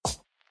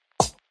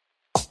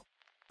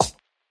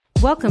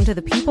Welcome to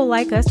the People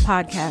Like Us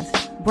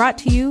podcast, brought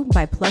to you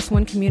by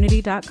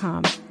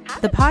PlusOneCommunity.com.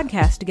 The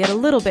podcast to get a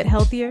little bit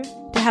healthier,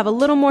 to have a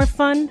little more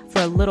fun for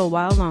a little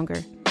while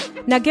longer.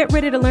 Now get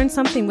ready to learn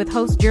something with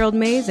host Gerald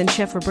Mays and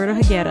Chef Roberto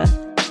Higuera.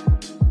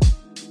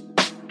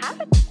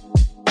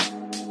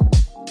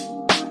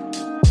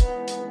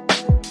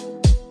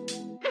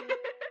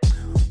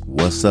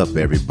 What's up,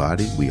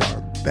 everybody? We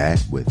are back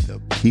with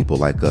the People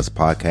Like Us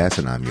podcast,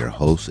 and I'm your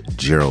host,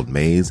 Gerald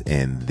Mays,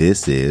 and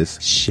this is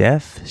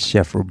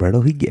Chef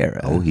Roberto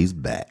Higuera. Oh, he's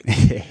back.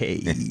 Hey.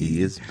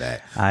 He is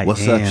back.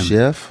 What's up,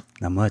 Chef?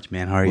 Not much,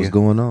 man. How are you? What's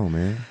going on,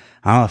 man?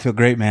 I feel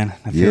great, man.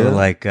 I feel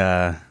like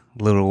a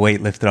little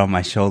weight lifted off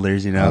my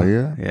shoulders, you know? Oh,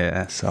 yeah?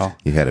 Yeah, so.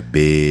 You had a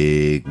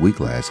big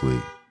week last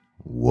week.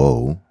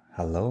 Whoa.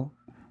 Hello?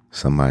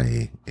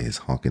 Somebody is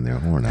honking their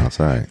horn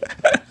outside.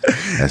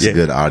 That's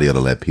good audio to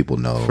let people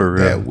know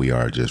that we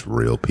are just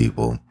real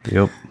people.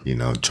 Yep. You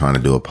know, trying to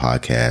do a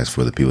podcast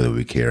for the people that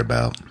we care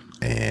about.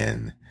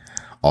 And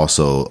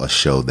also a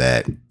show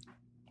that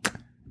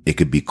it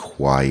could be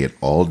quiet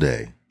all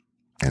day.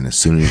 And as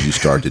soon as you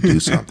start to do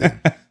something,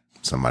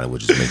 somebody will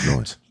just make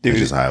noise. Dude,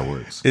 that's just how it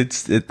works.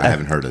 I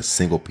haven't heard a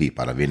single peep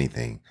out of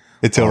anything.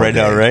 Until right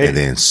now, right? And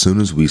then as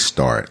soon as we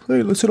start,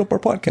 hey, let's hit up our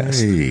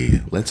podcast.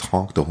 Hey, let's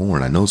honk the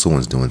horn. I know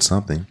someone's doing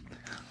something.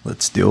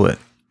 Let's do it.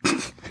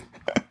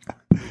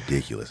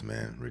 Ridiculous,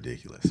 man.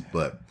 Ridiculous.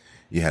 But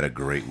you had a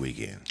great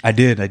weekend. I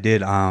did.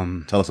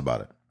 Tell us about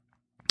it.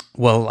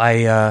 Well,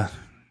 I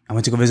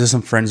went to go visit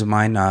some friends of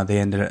mine.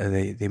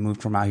 They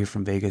moved from out here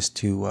from Vegas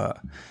to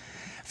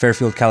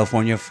Fairfield,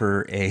 California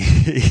for a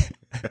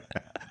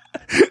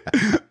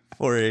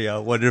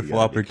wonderful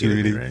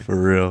opportunity. Right?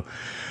 For real.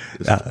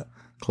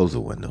 Close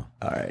the window.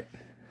 All right.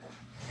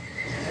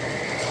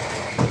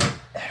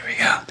 There we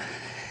go.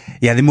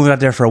 Yeah, they moved out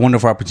there for a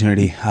wonderful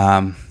opportunity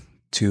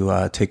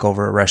to take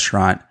over a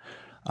restaurant.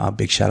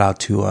 Big shout out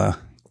to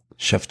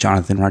Chef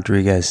Jonathan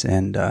Rodriguez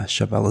and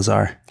Chef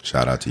Elazar.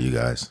 Shout out to you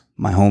guys.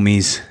 My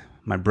homies,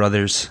 my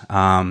brothers.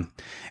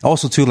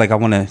 Also, too, like I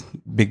want to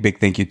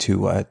big thank you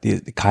to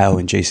the Kyle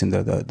and Jason,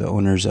 the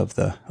owners of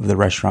the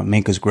restaurant,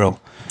 Minka's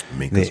Grill.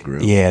 Minka's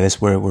Grill. Yeah,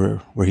 that's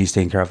where he's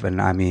taking care of. And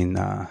I mean,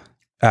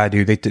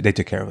 dude, they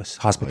took care of us.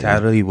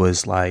 Hospitality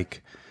was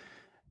like,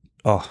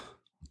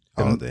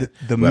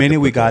 the minute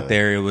we got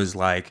there, it was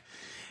like,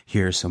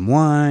 here's some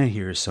wine,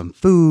 here's some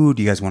food.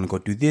 Do you guys want to go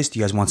do this? Do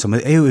you guys want some?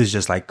 It was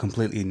just like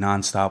completely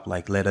nonstop.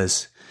 Like, let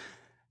us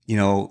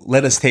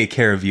take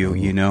care of you,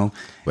 you know.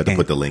 But to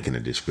put the link in the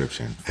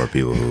description for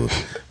people who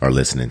are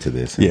listening to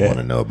this and want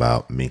to know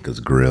about Minka's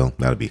Grill,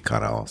 that'd be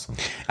kind of awesome.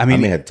 I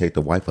may have to take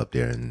the wife up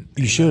there, and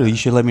you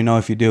should let me know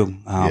if you do.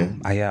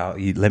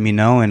 You let me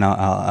know, and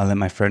I'll let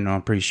my friend know.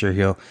 I'm pretty sure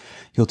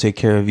he'll take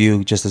care of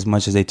you just as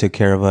much as they took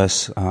care of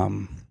us.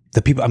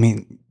 The people, I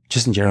mean,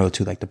 just in general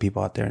too, like the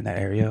people out there in that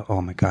area.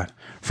 Oh my God,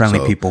 friendly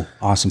people,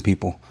 awesome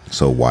people.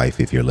 So, wife,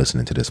 if you're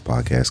listening to this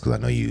podcast, because I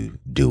know you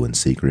do in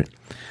secret.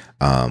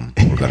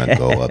 We're gonna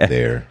go up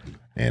there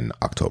in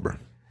October.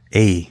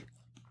 Hey,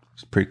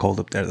 it's pretty cold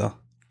up there though.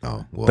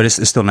 Oh, well, but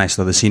it's still nice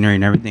though. The scenery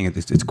and everything,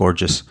 it's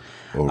gorgeous.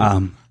 We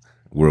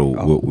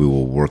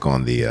will work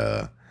on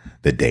the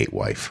date,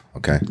 wife.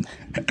 Okay.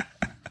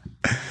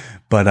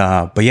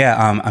 But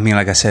yeah, I mean,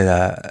 like I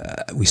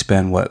said, we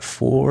spent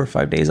 4 or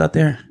 5 days out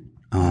there.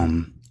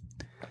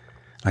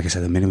 Like I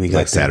said, the minute we got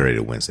like Saturday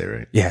to Wednesday,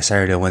 right? Yeah,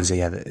 Saturday to Wednesday.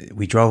 Yeah,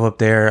 we drove up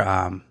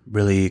there.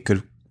 Really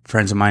good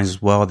friends of mine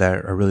as well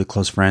that are really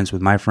close friends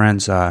with my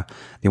friends. They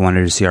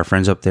wanted to see our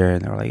friends up there,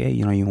 and they were like, "Hey,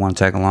 you know, you want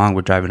to tag along?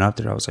 We're driving up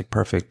there." I was like,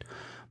 "Perfect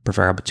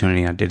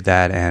opportunity." I did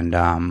that, and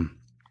I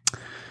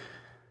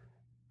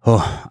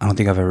don't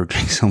think I've ever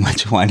drank so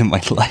much wine in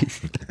my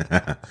life.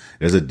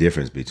 There's a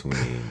difference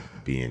between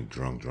being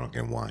drunk,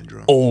 and wine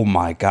drunk. Oh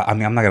my God! I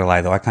mean, I'm not gonna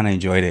lie though. I kind of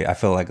enjoyed it. I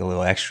felt like a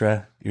little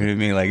extra. You know what I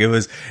mean? Like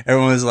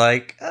everyone was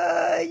like,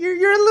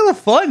 "You're a little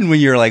fun when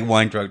you're like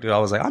wine drunk, dude." I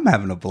was like, "I'm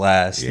having a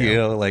blast." Yeah. You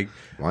know, like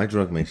wine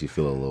drunk makes you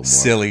feel a little more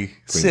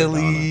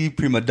silly,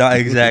 prima donna.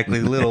 Exactly,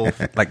 a little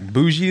like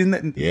bougie in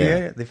that.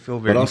 Yeah, they feel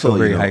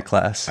very high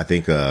class. I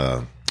think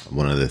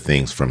one of the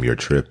things from your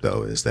trip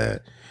though is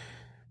that,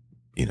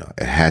 you know,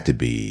 it had to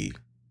be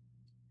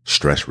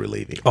stress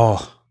relieving.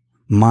 Oh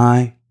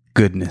my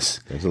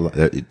goodness.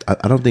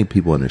 I don't think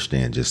people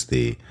understand just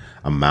the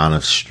amount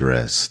of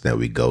stress that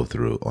we go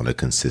through on a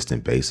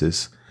consistent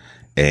basis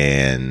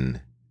and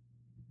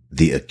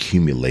the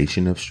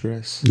accumulation of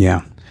stress.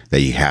 Yeah. That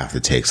you have to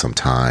take some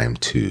time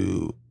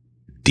to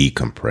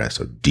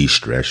decompress or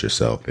de-stress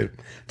yourself. If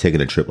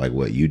taking a trip like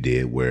what you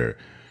did where,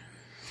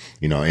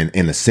 you know,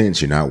 in a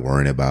sense, you're not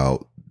worrying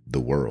about the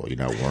world. You're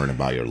not worrying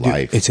about your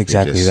life. It's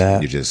exactly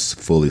that. You're just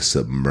fully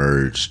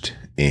submerged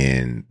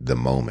in the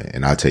moment.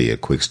 And I'll tell you a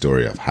quick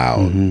story of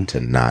how to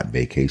not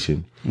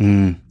vacation.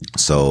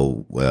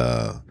 So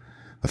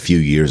a few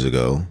years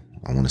ago,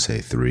 I want to say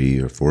 3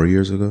 or 4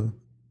 years ago,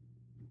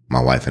 my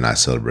wife and I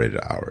celebrated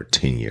our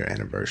 10-year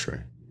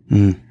anniversary.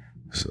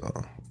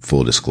 So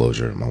full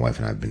disclosure, my wife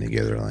and I have been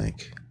together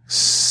like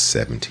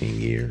 17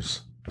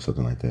 years or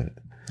something like that.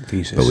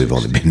 But we've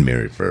only been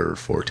married for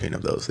 14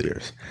 of those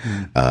years.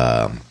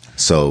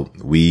 So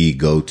we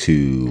go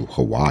to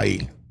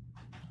Hawaii,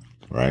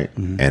 right?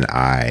 Mm-hmm. And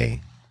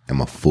I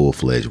am a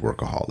full-fledged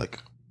workaholic,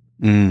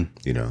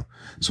 you know?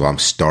 So I'm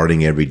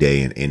starting every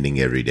day and ending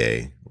every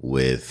day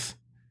with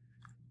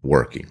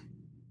working.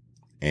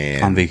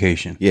 And On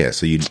vacation. yeah,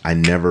 so I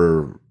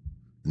never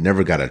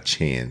got a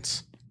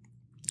chance.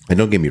 And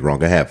don't get me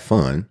wrong, I had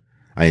fun.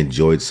 I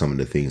enjoyed some of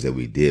the things that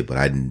we did, but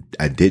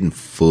I didn't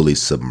fully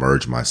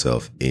submerge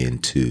myself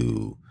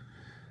into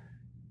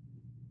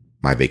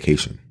my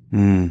vacation.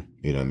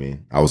 You know what I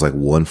mean? I was like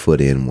 1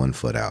 foot in, 1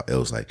 foot out. It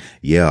was like,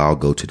 yeah, I'll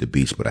go to the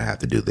beach, but I have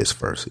to do this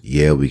first.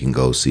 Yeah, we can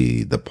go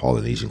see the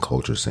Polynesian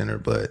Culture Center,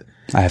 but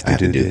I have to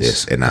do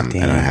this. And I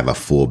have a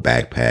full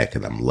backpack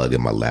and I'm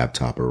lugging my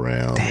laptop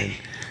around. And,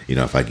 you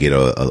know, if I get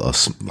a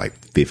like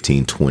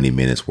 15, 20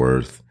 minutes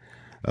worth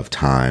of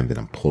time, then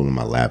I'm pulling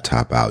my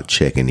laptop out,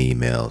 checking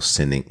emails,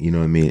 sending, you know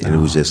what I mean? And it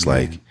was just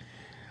like,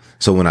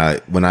 so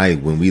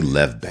when we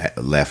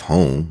left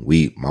home,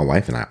 my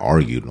wife and I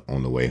argued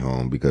on the way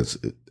home because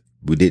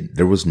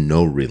there was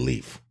no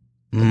relief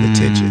of the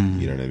tension.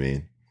 You know what I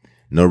mean?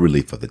 No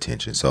relief of the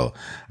tension. So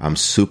I'm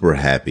super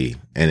happy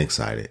and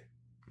excited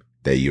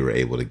that you were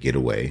able to get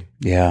away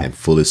and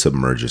fully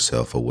submerge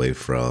yourself away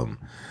from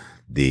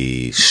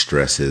the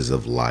stresses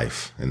of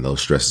life. And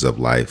those stresses of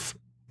life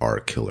are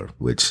a killer,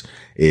 which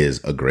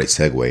is a great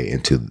segue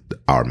into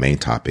our main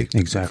topic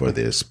for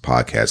this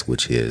podcast,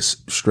 which is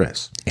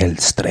stress. El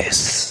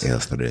stress,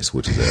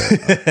 which is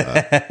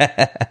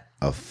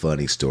a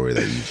funny story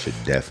that you should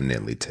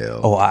definitely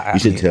tell. You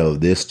should tell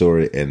this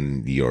story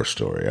and your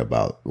story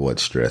about what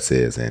stress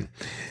is and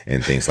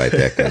things like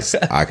that, because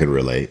I could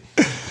relate.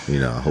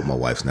 You know, I hope my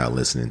wife's not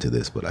listening to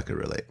this, but I could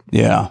relate.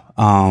 Yeah.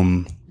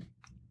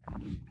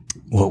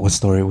 What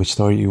story? Which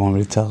story you want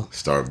me to tell?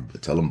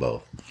 Tell them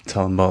both.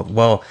 Tell them both.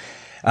 Well,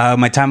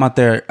 my time out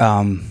there,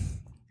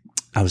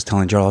 I was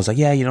telling Joel, I was like,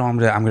 yeah, you know, I'm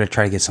gonna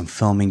try to get some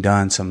filming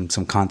done, some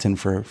content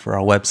for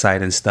our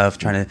website and stuff,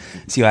 trying to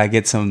see how I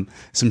get some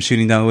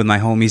shooting done with my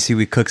homies, see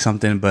we cook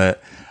something.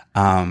 But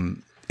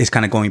it's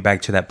kind of going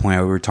back to that point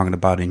where we were talking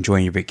about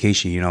enjoying your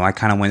vacation. You know, I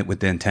kind of went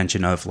with the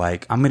intention of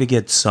like, I'm gonna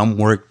get some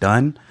work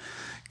done,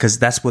 because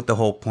that's what the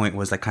whole point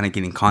was, like kind of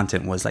getting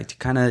content was like to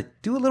kind of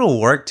do a little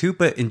work too,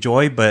 but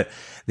enjoy. But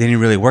they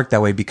didn't really work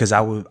that way because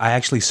I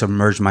actually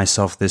submerged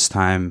myself this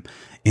time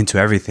into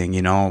everything,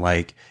 you know,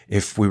 like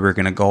if we were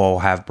going to go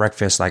have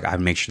breakfast, like I'd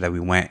make sure that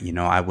we went, you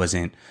know, I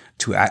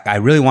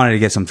really wanted to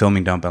get some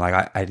filming done, but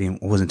like I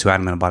wasn't too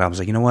adamant about it. I was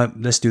like, you know what,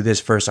 let's do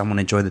this first. I want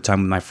to enjoy the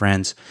time with my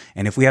friends.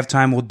 And if we have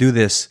time, we'll do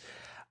this.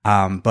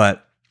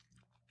 But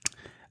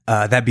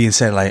that being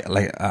said,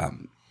 like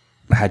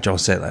had Joel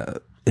said,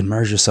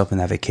 immerse yourself in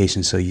that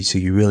vacation. So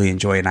you really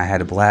enjoy it. And I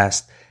had a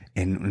blast.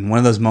 And in one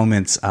of those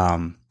moments,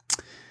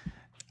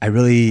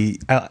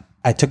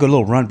 I took a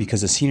little run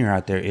because the scenery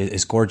out there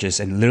is gorgeous.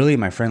 And literally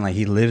my friend, like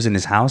he lives in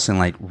his house and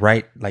like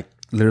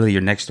literally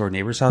your next door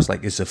neighbor's house,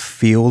 like it's a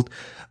field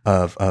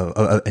of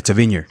it's a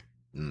vineyard.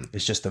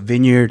 It's just a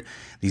vineyard,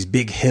 these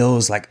big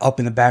hills like up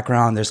in the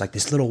background. There's like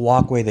this little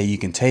walkway that you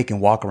can take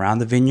and walk around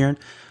the vineyard.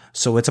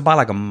 So it's about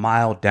like a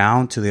mile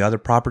down to the other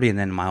property and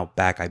then a mile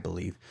back, I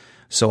believe.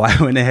 So I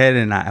went ahead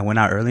and I went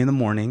out early in the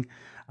morning.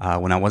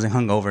 When I wasn't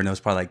hungover, and it was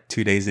probably like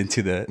 2 days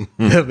into the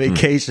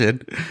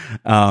vacation.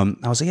 I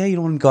was like, yeah, you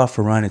don't want to go out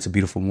for a run. It's a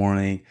beautiful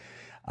morning.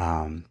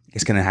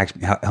 It's going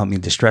to help me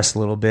distress a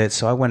little bit.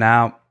 So I went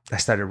out. I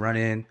started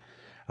running.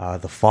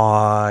 The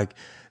fog,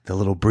 the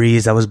little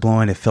breeze that was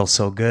blowing, it felt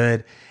so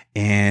good.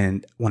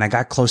 And when I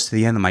got close to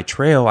the end of my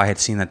trail, I had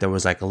seen that there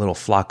was like a little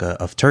flock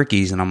of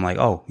turkeys. And I'm like,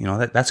 oh, you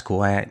know, that's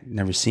cool. I had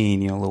never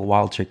seen, you know, little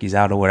wild turkeys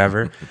out or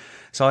whatever.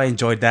 So I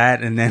enjoyed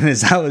that. And then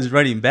as I was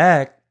running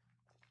back,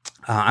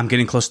 I'm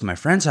getting close to my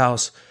friend's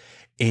house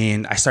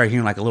and I started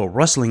hearing like a little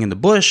rustling in the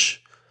bush.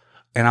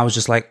 And I was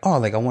just like, oh,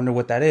 like, I wonder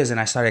what that is. And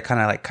I started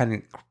kind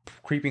of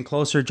creeping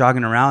closer,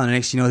 jogging around. And the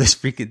next, you know, this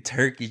freaking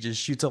turkey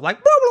just shoots up like,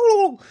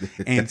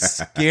 and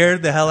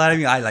scared the hell out of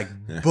me. I like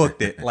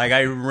booked it. Like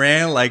I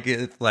ran like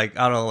it's like,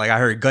 I don't know, like I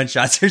heard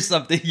gunshots or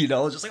something, you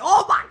know, just like,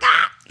 oh my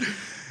God.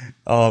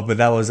 Oh, but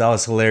that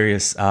was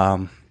hilarious.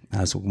 That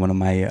was one of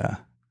my,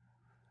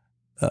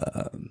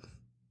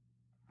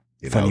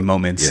 funny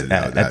moments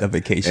at the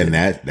vacation.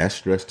 And that's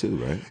stress too,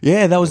 right?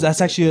 Yeah,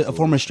 that's actually a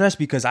form of stress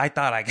because I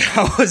thought I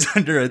was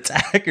under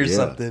attack or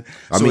something.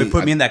 So it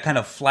put me in that kind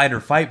of flight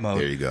or fight mode.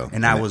 There you go.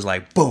 And I was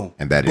like, boom.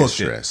 And that is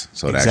stress.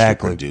 So it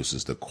actually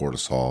produces the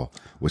cortisol,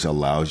 which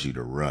allows you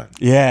to run.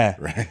 Yeah.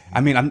 Right.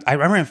 I mean, I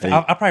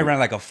probably ran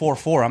like a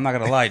 4.4. I'm not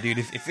going to lie,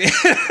 dude.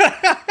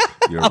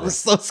 I was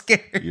so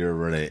scared. You're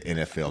running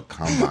NFL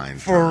combine.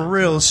 For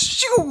real.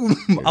 Shoot.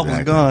 Exactly. I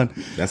was gone.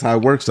 That's how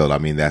it works, though. I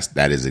mean,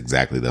 that is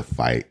exactly the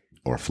fight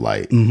or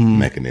flight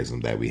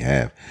mechanism that we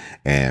have.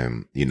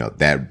 And, you know,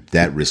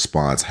 that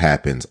response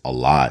happens a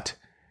lot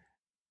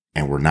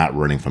and we're not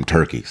running from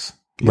turkeys.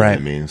 You know what I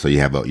mean? So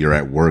you're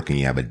at work and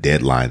you have a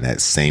deadline.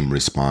 That same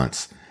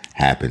response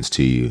happens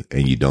to you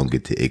and you don't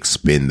get to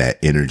expend that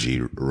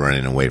energy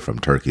running away from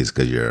turkeys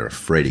because you're a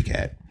fraidy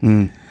cat.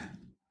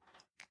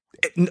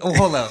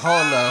 Hold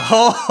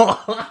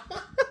on.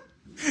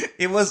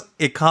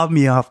 It caught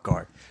me off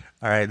guard.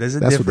 All right, there's a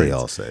That's difference. what they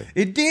all say.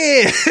 It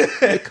did.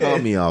 It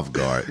caught me off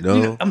guard. You know,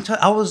 You know, I'm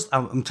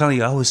telling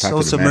you, I was Talk so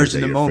to the submerged manager,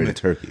 in the you're moment.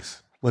 afraid of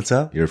turkeys. What's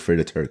up? You're afraid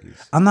of turkeys.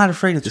 I'm not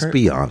afraid of Just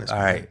turkeys. be honest. All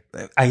right.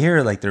 I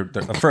hear like they're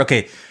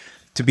okay.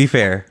 To be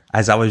fair,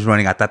 as I was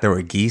running, I thought they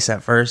were geese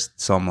at first.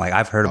 So I'm like,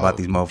 I've heard about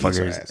these geese are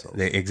motherfuckers. assholes.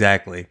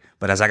 Exactly.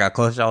 But as I got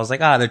closer, I was like,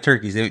 they're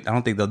turkeys. I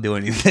don't think they'll do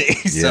anything.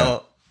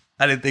 So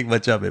I didn't think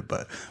much of it.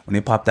 But when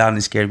they popped out and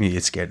it scared me,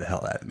 it scared the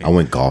hell out of me. I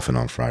went golfing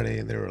on Friday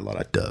and there were a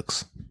lot of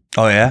ducks.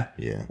 Oh, yeah?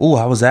 Yeah. Ooh,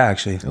 how was that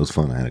actually? It was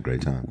fun. I had a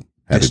great time.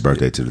 Happy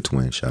birthday to the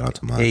twins. Shout out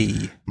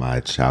to my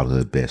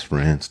childhood best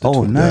friends.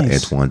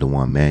 Nice. Antoine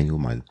DeJuan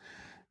Manuel.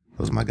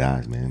 Those are my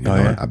guys, man.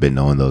 Yeah? I've been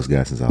knowing those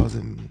guys since I was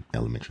in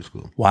elementary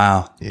school.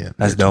 Wow. Yeah.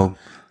 That's dope.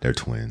 They're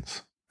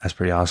twins. That's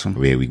pretty awesome.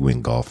 We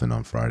went golfing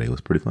on Friday. It was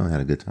pretty fun. I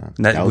had a good time.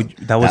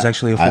 That was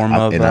actually a form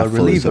of and I fully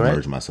relief, right?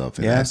 submerged myself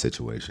in that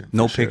situation.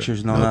 No for sure.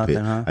 pictures, no nothing,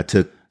 huh? I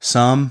took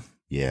Some.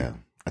 Yeah.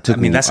 I took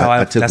that's how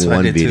I took that's what I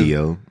one did too.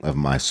 video of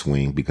my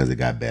swing because it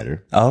got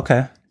better. Oh,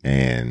 okay.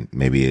 And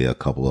maybe a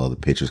couple other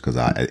pictures because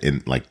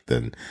in like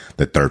the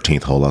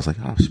 13th hole, I was like,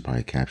 I should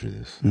probably capture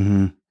this.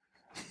 Mm-hmm.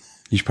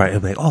 You should probably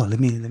be like, let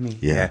me.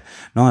 Yeah.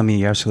 No, I mean,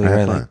 you're absolutely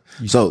right. Like,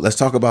 so let's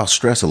talk about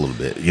stress a little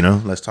bit. You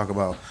know, let's talk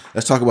about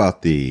I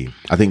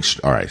think.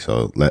 All right.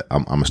 So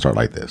I'm gonna start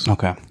like this.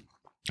 Okay.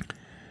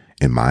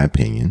 In my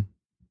opinion,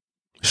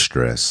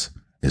 stress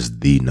is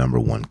the number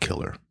one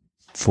killer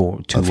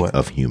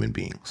of human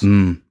beings.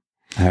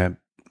 I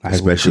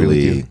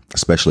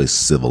especially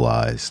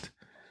civilized,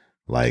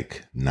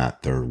 like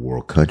not third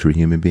world country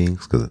human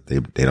beings, because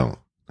they don't.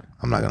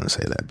 I'm not going to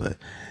say that, but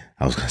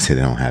I was going to say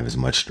they don't have as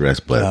much stress.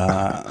 But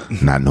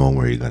not knowing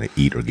where you're going to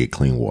eat or get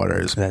clean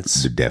water is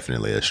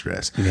definitely a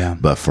stress. Yeah.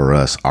 But for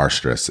us, our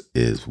stress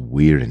is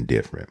weird and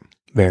different.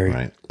 Very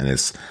right, and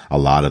it's a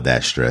lot of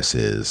that stress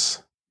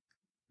is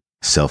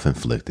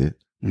self-inflicted.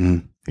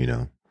 You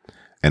know.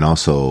 And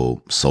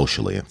also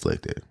socially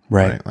inflicted.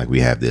 Right. Like we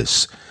have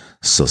this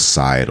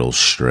societal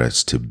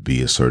stress to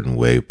be a certain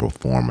way,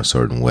 perform a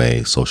certain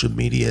way. Social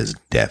media has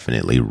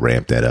definitely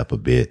ramped that up a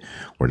bit,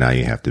 where now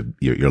you have to,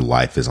 your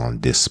life is on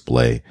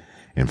display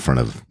in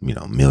front of,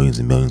 millions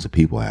and millions of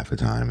people half the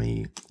time.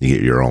 And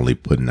you're only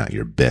putting out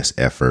your best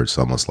efforts,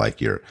 almost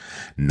like you're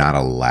not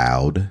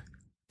allowed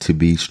to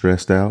be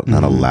stressed out,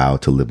 not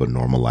allowed to live a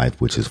normal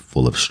life, which is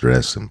full of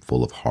stress and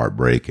full of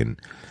heartbreak. And,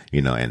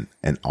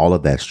 and all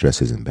of that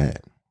stress isn't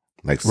bad.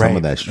 Like some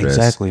of that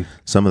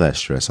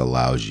stress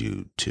allows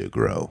you to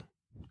grow.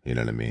 You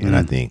know what I mean? And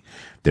I think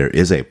there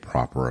is a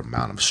proper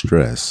amount of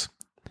stress,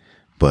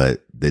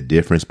 but the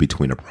difference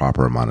between a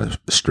proper amount of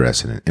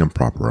stress and an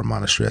improper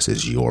amount of stress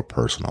is your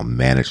personal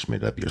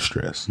management of your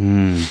stress.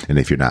 And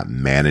if you're not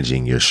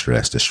managing your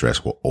stress, the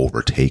stress will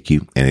overtake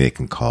you and it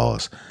can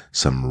cause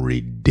some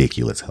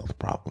ridiculous health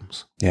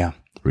problems. Yeah.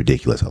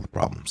 Ridiculous health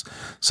problems.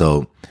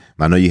 So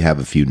I know you have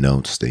a few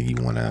notes that you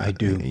want to, I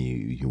do.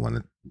 You want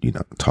to,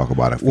 talk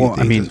about a few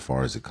things as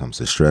far as it comes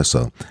to stress.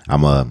 So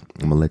I'm gonna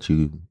let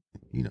you,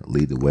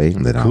 lead the way,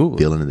 and then I'll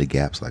fill in the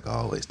gaps like I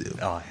always do.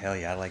 Oh, hell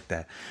yeah. I like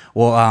that.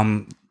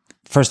 Well,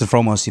 first and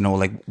foremost,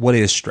 like what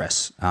is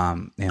stress?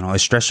 A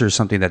stressor is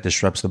something that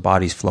disrupts the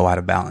body's flow out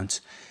of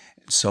balance.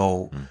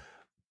 So,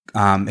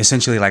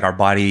 essentially like our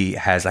body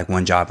has like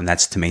one job, and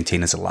that's to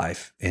maintain us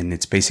alive. And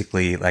it's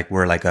basically like,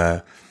 we're like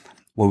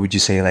what would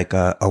you say? Like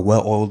a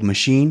well-oiled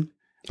machine,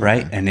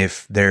 right? And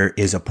if there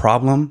is a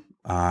problem,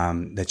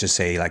 let's just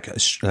say like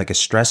a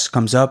stress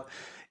comes up,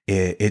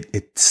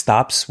 it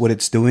stops what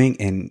it's doing,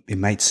 and it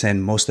might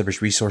send most of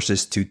its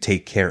resources to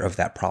take care of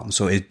that problem.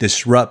 So it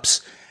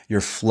disrupts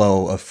your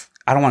flow of,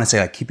 I don't want to say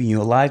like keeping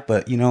you alive,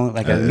 but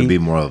it'd be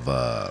more of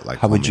like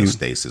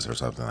homeostasis or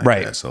something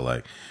like that. So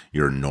like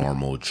your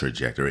normal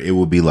trajectory, it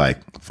would be like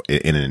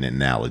in an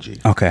analogy.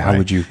 Okay. Right? How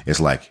would you? It's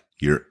like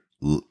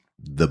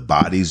the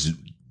body's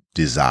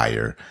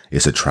desire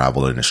is to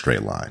travel in a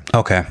straight line.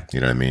 Okay.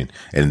 You know what I mean?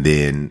 And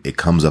then it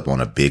comes up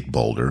on a big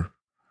boulder.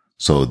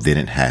 So then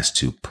it has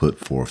to put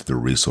forth the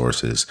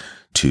resources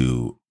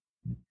to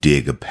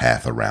dig a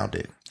path around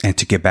it. And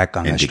to get back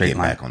on that straight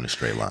line. Back on the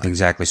straight line.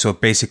 Exactly. So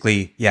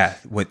basically, yeah,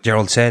 what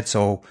Gerald said.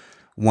 So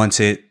once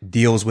it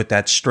deals with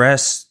that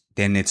stress,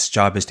 then its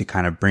job is to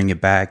kind of bring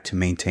it back to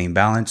maintain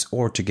balance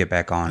or to get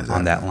back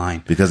on that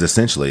line. Because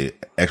essentially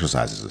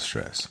exercise is a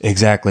stress.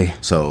 Exactly.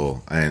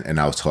 So, and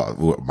I was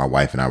my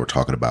wife and I were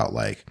talking about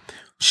like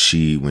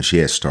when she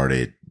had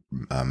started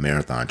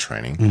marathon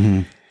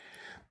training,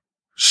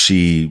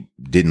 she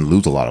didn't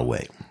lose a lot of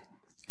weight.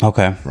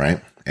 Okay.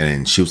 Right.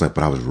 And she was like,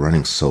 but I was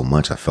running so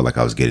much. I felt like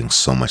I was getting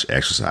so much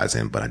exercise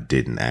in, but I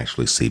didn't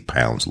actually see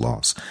pounds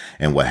lost.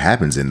 And what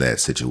happens in that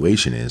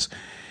situation is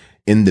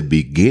in the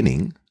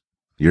beginning,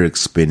 you're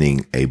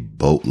expending a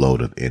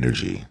boatload of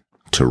energy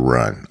to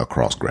run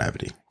across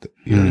gravity.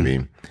 You know what I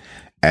mean?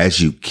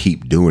 As you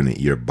keep doing it,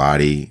 your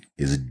body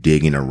is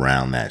digging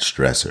around that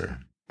stressor.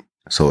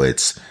 So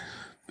it's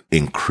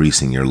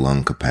increasing your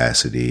lung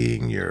capacity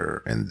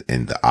and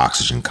the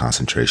oxygen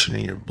concentration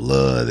in your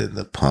blood and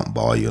the pump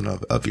volume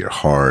of your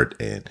heart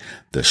and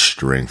the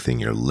strength in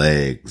your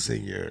legs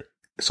and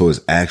So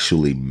it's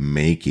actually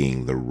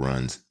making the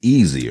runs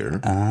easier.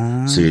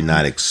 So you're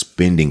not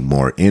expending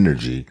more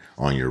energy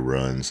on your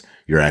runs.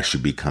 You're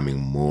actually becoming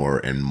more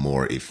and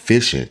more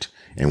efficient.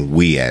 And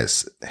we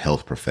as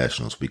health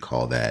professionals, we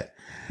call that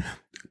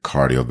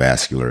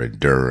cardiovascular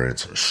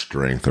endurance or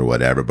strength or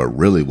whatever. But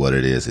really what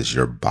it is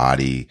your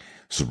body's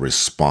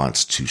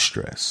response to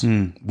stress.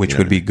 Which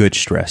would be good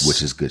stress.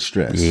 Which is good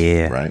stress.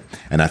 Yeah. Right.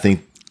 And I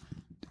think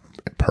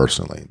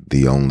personally,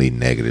 the only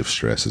negative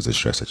stress is the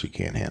stress that you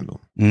can't handle.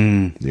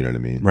 You know what I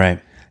mean?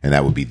 Right. And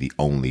that would be the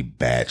only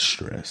bad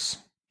stress.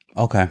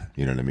 Okay.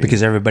 You know what I mean?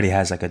 Because everybody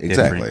has like a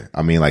different. Exactly.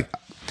 I mean, like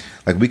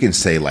we can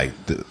say like,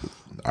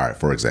 all right,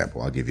 for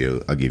example, I'll give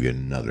you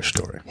another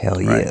story. Hell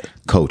right? yeah.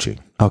 Coaching.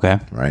 Okay.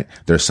 Right.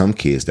 There's some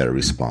kids that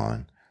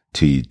respond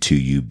to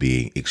you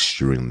being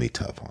extremely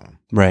tough on them.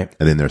 Right.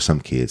 And then there's some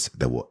kids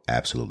that will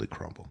absolutely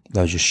crumble.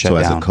 They'll just shut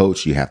down. So down. as a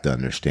coach, you have to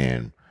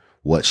understand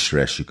what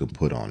stress you can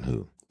put on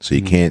who. So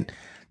you can't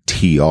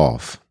tee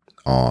off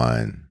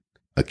on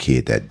a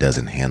kid that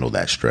doesn't handle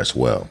that stress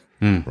well,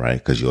 right?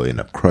 Because you'll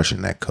end up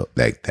crushing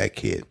that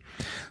kid.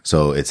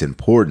 So it's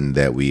important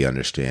that we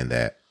understand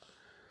that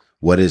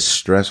what is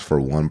stress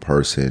for one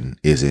person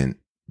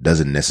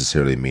doesn't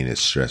necessarily mean it's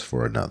stress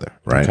for another,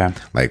 right? Okay.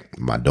 Like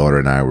my daughter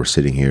and I were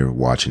sitting here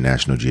watching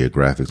National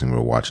Geographic, and we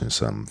were watching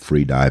some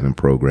free diving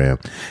program,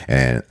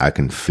 and I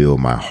can feel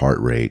my heart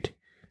rate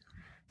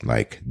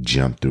like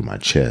jump through my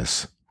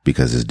chest.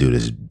 Because this dude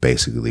is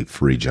basically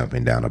free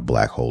jumping down a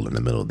black hole in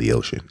the middle of the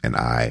ocean. And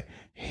I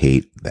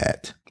hate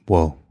that.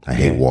 Whoa. I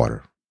hate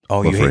water.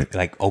 Oh, you hate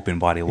like open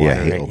body water.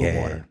 Yeah, I hate right? open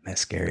water.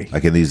 That's scary.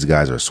 Like, and these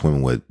guys are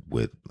swimming with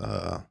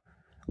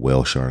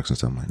whale sharks and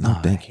stuff. I'm like, no,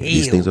 thank you.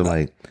 These things are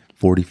like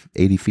 40,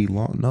 80 feet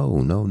long.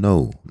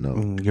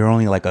 No. You're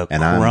only like a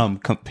crumb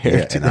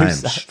compared to and I am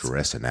size.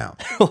 stressing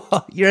out.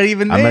 You're not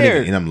even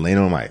there. I'm laying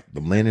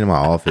in my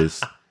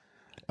office.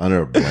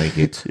 Under a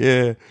blanket.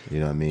 Yeah. You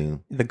know what I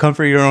mean? The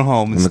comfort of your own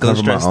home is still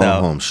stressed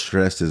out. Home.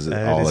 Stressed is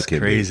that all is it can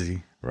crazy.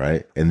 be.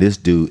 Right? And this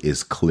dude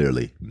is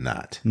clearly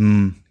not.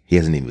 He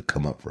hasn't even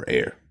come up for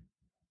air.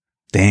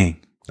 Dang.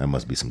 That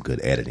must be some good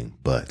editing,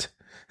 but.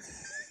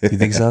 You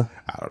think so?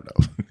 I don't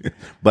know.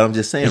 But I'm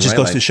just saying. It just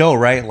goes to show,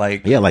 right?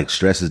 Like, yeah, like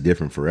stress is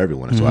different for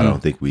everyone. So I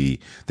don't think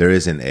there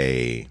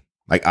isn't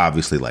like,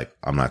 obviously, like,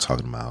 I'm not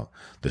talking about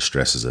the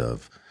stresses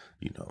of,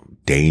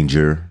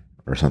 danger.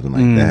 Or something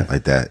like that.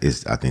 Like that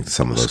is, I think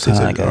some of those things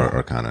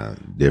are kind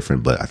of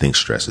different, but I think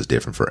stress is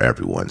different for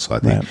everyone. So I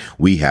think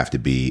we have to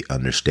be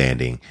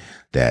understanding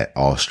that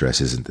all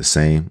stress isn't the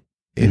same.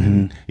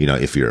 And,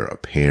 if you're a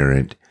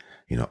parent,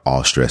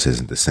 all stress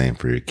isn't the same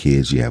for your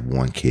kids. You have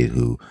one kid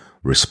who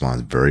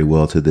responds very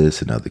well to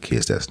this and other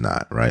kids that's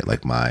not, right?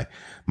 Like my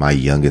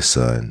youngest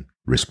son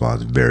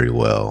responds very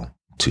well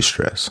to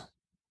stress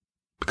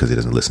because he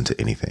doesn't listen to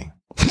anything.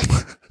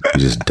 He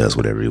just does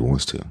whatever he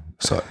wants to.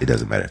 So it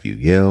doesn't matter if you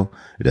yell.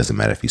 It doesn't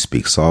matter if you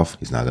speak soft.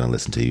 He's not going to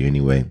listen to you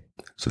anyway.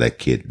 So that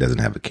kid doesn't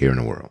have a care in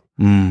the world.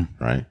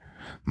 Right?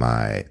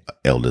 My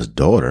eldest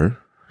daughter,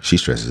 she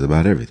stresses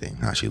about everything.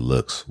 How she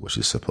looks, what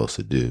she's supposed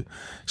to do.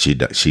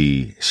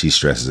 She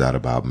stresses out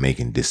about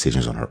making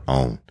decisions on her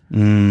own.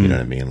 You know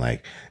what I mean?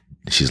 Like,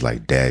 she's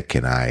like, Dad,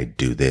 can I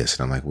do this?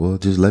 And I'm like, well,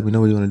 just let me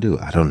know what you want to do.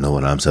 I don't know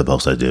what I'm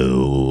supposed to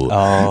do.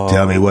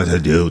 Tell me what to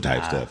do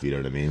type stuff. You know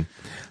what I mean?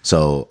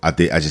 So I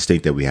just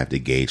think that we have to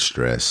gauge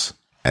stress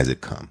as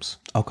it comes.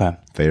 Okay.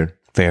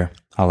 Fair.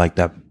 I like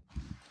that.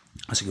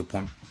 That's a good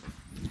point.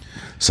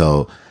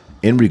 So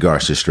in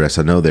regards to stress,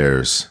 I know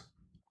there's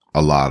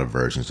a lot of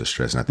versions of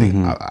stress. And I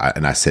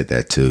think, I said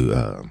that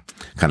to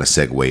kind of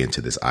segue into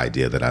this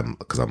idea that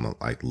because I'm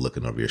like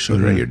looking over your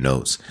shoulder at your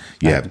notes.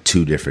 You have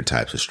two different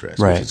types of stress,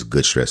 right? Which is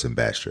good stress and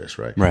bad stress,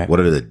 right? Right. What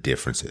are the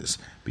differences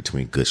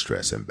between good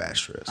stress and bad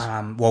stress?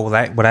 Well,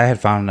 what I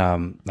had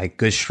found, like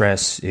good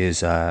stress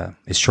is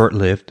short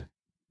lived.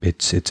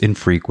 It's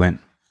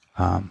infrequent.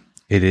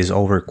 It is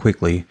over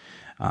quickly.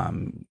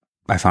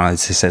 I found it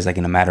says like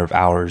in a matter of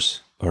hours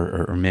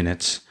or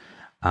minutes.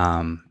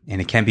 And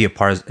it can be a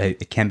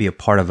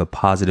part of a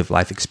positive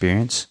life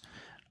experience.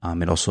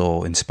 It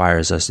also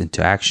inspires us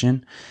into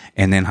action.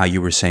 And then how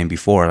you were saying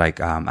before, like,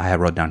 I had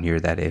wrote down here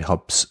that it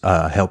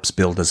helps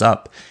build us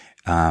up.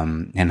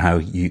 And how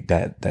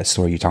that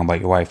story you're talking about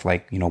your wife,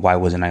 like, why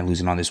wasn't I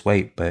losing all this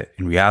weight? But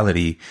in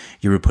reality,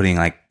 you were putting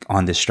like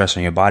on this stress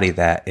on your body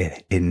that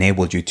it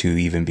enabled you to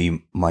even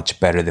be much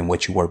better than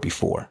what you were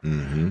before.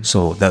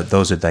 So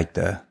those are like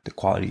the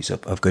qualities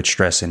of good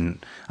stress.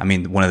 And I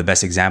mean, one of the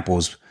best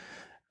examples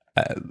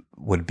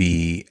would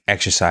be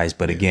exercise,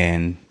 but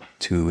again,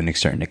 to a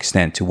certain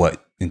extent, to what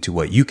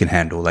you can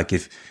handle. Like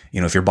if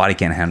your body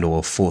can't handle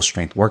a full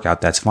strength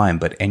workout, that's fine.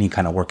 But any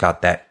kind of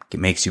workout that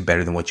makes you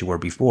better than what you were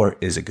before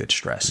is a good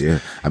stress. Yeah.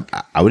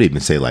 I would even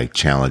say like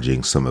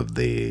challenging some of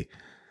the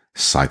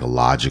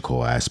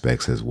psychological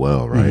aspects as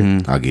well,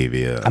 right? I'll give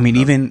you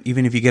even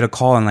if you get a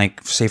call and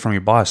like say from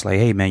your boss, like,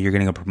 hey man, you're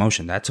getting a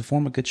promotion, that's a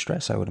form of good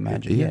stress, I would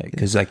imagine. Yeah.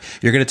 Because like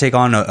you're going to take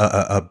on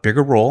a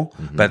bigger role,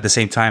 but at the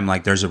same time,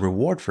 like there's a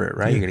reward for it,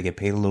 right? You're going to get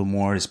paid a little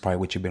more. It's probably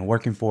what you've been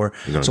working for.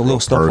 So little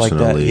stuff like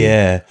that.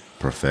 Yeah.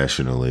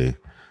 Professionally,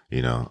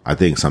 You know, I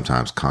think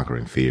sometimes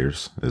conquering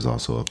fears is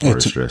also a part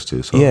of stress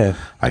too. So Yeah.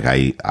 like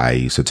I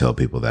used to tell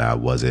people that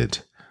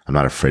I'm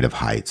not afraid of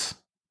heights.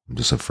 I'm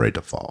just afraid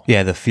to fall.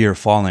 Yeah, the fear of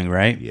falling,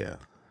 right? Yeah.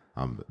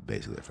 I'm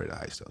basically afraid of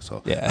heights though.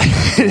 So Yeah.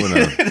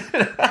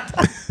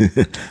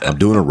 I'm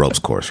doing a ropes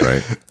course,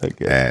 right?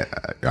 Okay.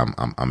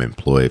 I'm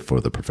employed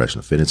for the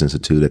Professional Fitness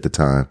Institute at the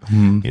time.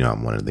 Mm-hmm. You know,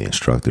 I'm one of the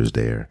instructors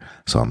there.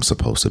 So I'm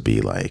supposed to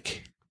be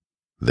like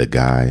the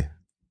guy.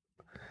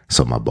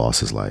 So my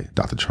boss is like,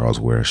 Dr. Charles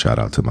Ware, shout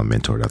out to my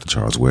mentor, Dr.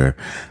 Charles Ware.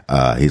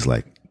 He's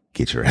like,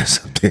 get your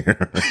ass up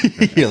there.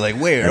 You're like,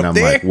 where? And up I'm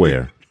there? like,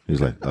 where?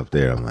 He's like, up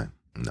there. I'm like,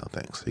 no,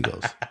 thanks. He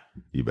goes,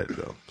 you better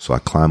go. So I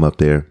climb up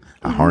there.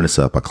 I harness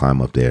up. I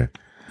climb up there.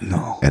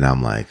 No. And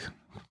I'm like,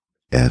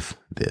 F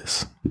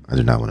this. I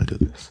do not want to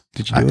do this.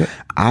 Did you do it?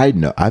 I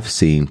know. I've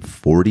seen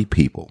 40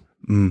 people,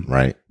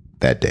 right,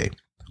 that day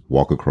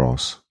walk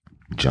across,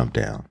 jump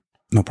down.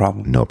 No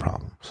problem. No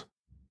problems.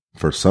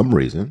 For some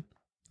reason,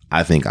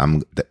 I think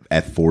I'm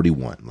at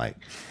 41. Like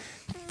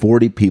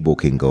 40 people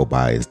can go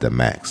by is the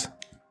max.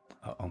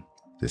 Uh-oh.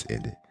 Just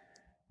end it.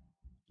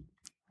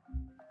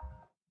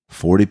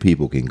 40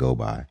 people can go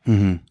by,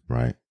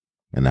 right?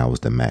 And that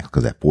was the max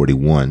because at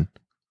 41,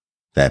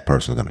 that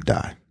person's going to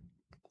die.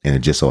 And it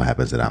just so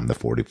happens that I'm the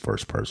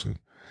 41st person.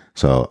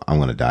 So I'm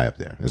going to die up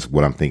there. That's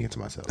what I'm thinking to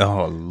myself.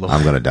 Oh, Lord.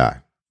 I'm going to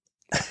die.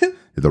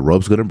 The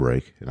rope's going to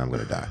break and I'm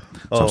going to die.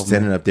 So I'm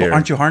standing up there. Well,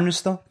 aren't you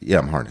harnessed though? Yeah,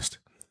 I'm harnessed.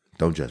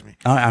 Don't judge me.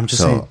 I'm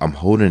just saying. I'm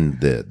holding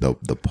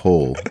the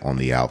pole on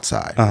the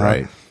outside,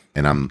 right?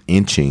 And I'm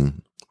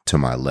inching to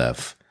my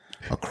left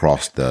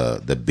across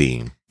the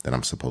beam that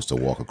I'm supposed to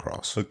walk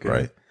across,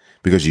 right?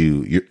 Because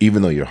you're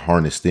even though you're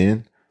harnessed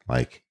in,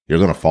 like you're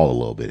gonna fall a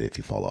little bit if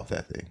you fall off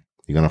that thing.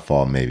 You're gonna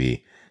fall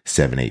maybe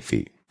 7-8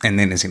 feet, And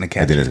then it's gonna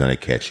catch and then you. it's gonna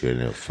catch you and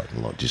it'll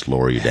fucking just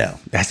lower you down.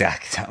 That's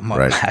I'm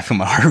Right. half of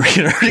my heart rate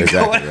already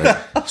Exactly. going.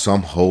 Right? So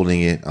I'm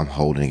holding it,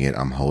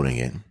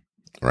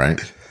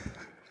 right?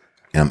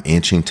 And I'm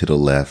inching to the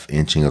left,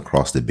 inching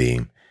across the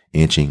beam,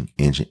 inching,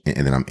 and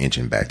then I'm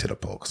inching back to the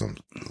pole because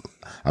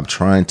I'm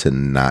trying to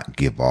not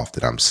give off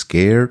that I'm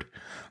scared.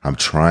 I'm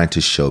trying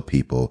to show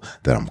people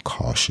that I'm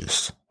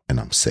cautious and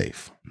I'm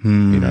safe. You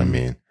know what I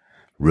mean?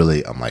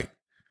 Really, I'm like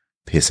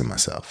pissing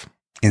myself.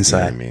 Inside.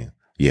 You know what I mean?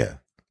 Yeah.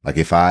 Like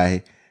if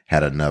I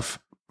had enough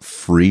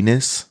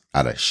freeness,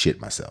 I'd have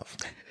shit myself.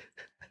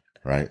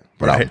 Right?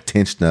 But I'm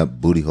tensed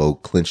up, booty hole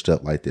clenched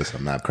up like this.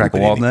 I'm not Crack a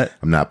pooping walnut?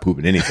 I'm not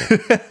pooping anything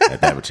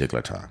at that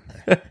particular time.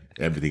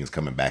 Everything's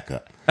coming back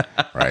up.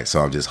 Right. So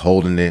I'm just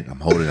holding it.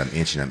 I'm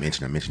inching.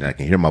 I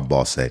can hear my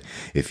boss say,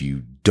 if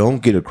you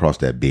don't get across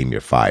that beam,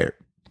 you're fired.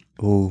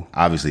 Ooh.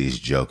 Obviously he's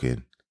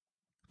joking,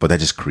 but that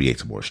just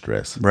creates more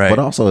stress. Right. But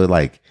also it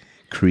like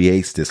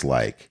creates this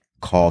like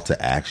call to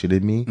action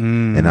in me.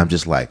 And I'm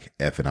just like,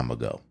 F it, I'm gonna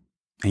go.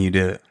 And you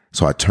did it.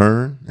 So I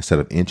turn, instead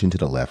of inching to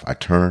the left, I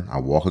turn, I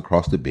walk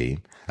across the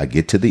beam. I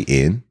get to the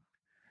end.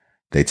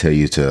 They tell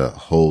you to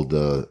hold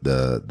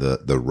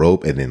the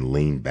rope and then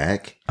lean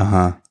back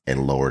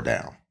and lower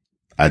down.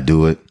 I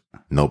do it,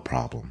 no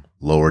problem.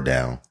 Lower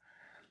down,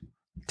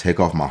 take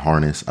off my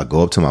harness. I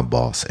go up to my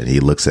boss and he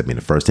looks at me. The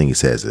first thing he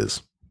says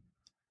is,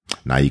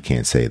 now you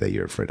can't say that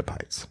you're afraid of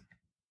heights.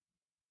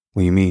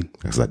 What do you mean?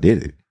 Because I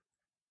did it.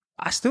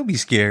 I still be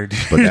scared.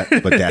 But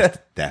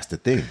that's the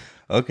thing.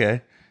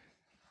 Okay.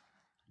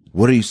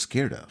 What are you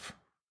scared of?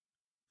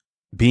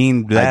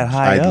 Being that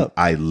high up.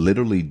 I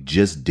literally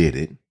just did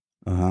it.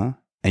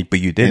 But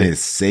you did in it.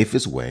 its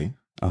safest way.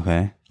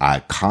 Okay. I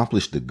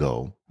accomplished the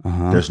goal.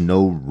 There's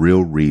no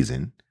real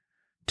reason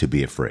to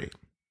be afraid.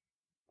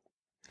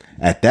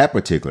 At that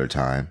particular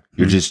time,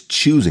 you're just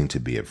choosing to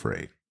be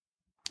afraid.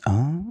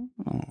 Oh.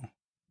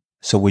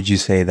 So would you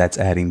say that's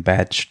adding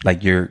that's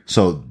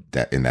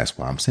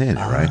why I'm saying it,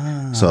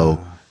 right?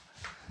 So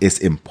it's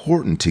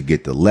important to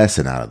get the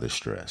lesson out of the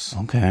stress.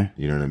 Okay.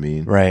 You know what I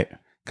mean? Right.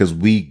 Because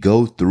we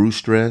go through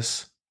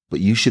stress, but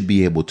you should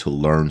be able to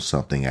learn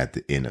something at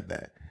the end of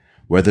that,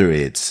 whether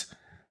it's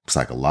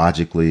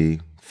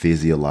psychologically,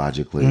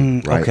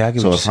 physiologically, right? Okay, I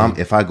get so what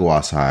if I go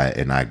outside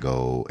and I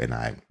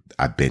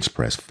bench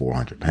press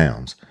 400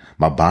 pounds,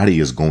 my body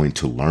is going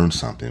to learn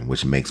something,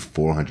 which makes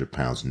 400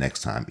 pounds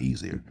next time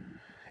easier.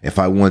 If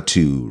I want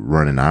to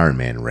run an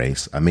Ironman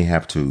race, I may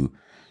have to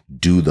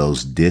do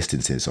those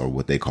distances or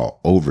what they call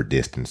over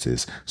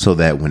distances so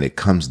that when it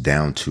comes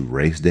down to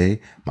race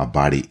day, my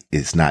body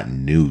is not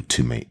new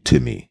to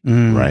me,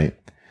 right?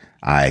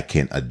 I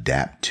can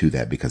adapt to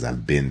that because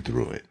I've been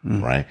through it,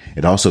 right?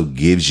 It also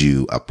gives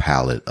you a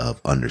palette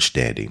of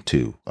understanding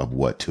too, of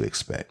what to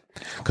expect.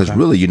 Because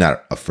really you're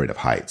not afraid of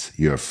heights.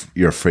 You're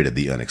afraid of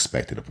the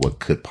unexpected, of what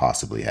could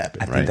possibly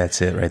happen, I right? think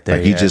that's it right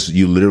there. Like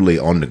you literally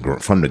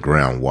from the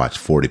ground watch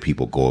 40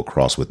 people go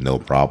across with no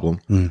problem.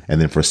 And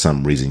then for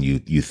some reason you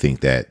think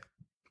that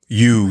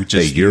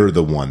you're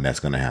the one that's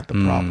going to have the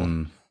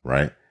problem,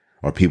 right?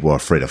 Or people are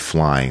afraid of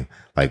flying.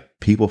 Like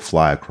people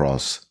fly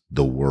across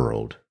the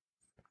world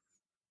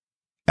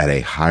at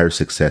a higher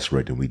success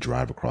rate than we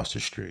drive across the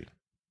street.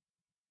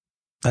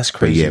 That's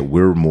crazy. But yet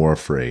we're more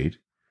afraid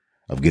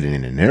of getting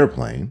in an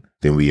airplane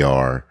than we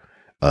are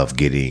of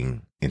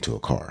getting into a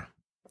car.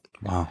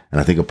 Wow. And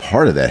I think a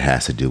part of that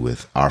has to do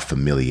with our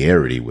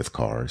familiarity with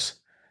cars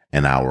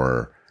and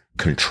our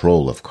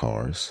control of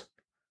cars.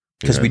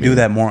 Because we do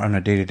that more on a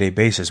day-to-day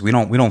basis. We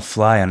don't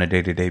fly on a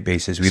day-to-day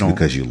basis.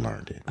 Because you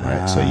learned it,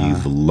 right? So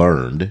you've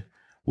learned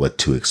what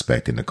to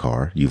expect in the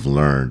car. You've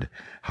learned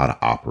how to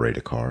operate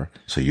a car.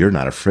 So you're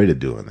not afraid of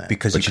doing that.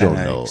 Because you don't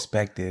know.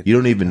 Expect it. You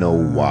don't even know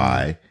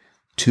why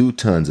 2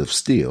 tons of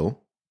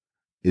steel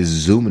is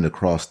zooming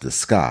across the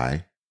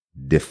sky,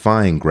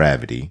 defying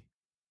gravity,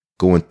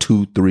 going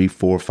 2, 3,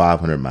 4,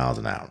 500 miles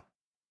an hour.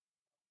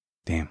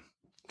 Damn.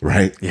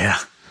 Right? Yeah.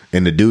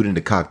 And the dude in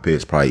the cockpit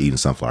is probably eating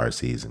sunflower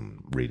seeds and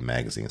reading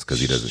magazines because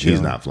he's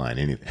not flying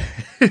anything.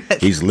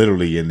 He's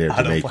literally in there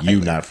to make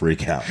you not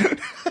freak out.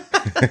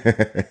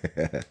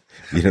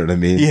 You know what I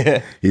mean?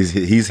 Yeah.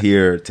 He's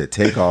here to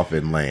take off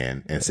and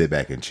land and sit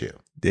back and chill.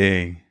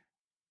 Dang.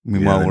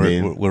 Meanwhile,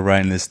 we're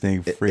riding this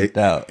thing freaked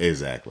out.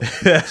 Exactly.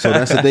 So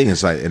that's the thing.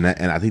 It's like, and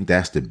I think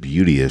that's the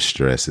beauty of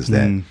stress is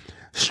that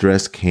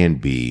stress can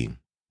be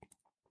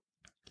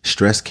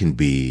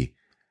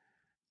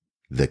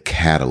the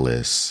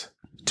catalyst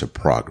to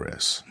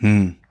progress,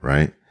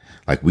 right?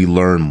 Like we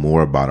learn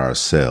more about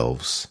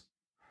ourselves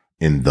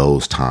in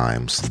those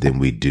times than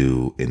we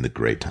do in the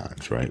great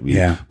times, right? We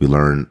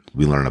learn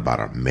about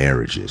our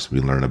marriages. We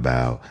learn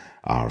about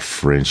our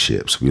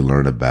friendships. We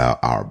learn about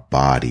our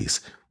bodies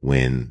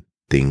when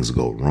things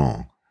go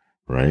wrong,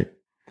 right?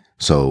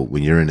 So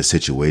when you're in a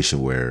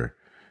situation where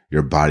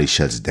your body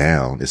shuts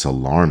down, it's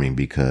alarming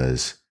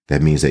because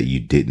that means that you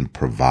didn't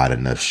provide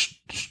enough.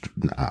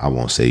 I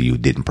won't say you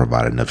didn't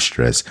provide enough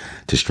stress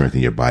to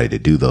strengthen your body to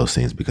do those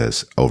things,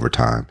 because over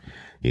time,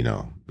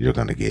 you're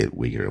going to get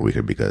weaker and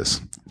weaker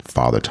because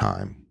father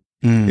time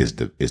is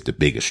the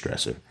biggest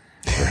stressor.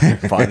 Right?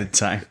 Father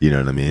time. You know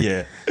what I mean?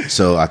 Yeah.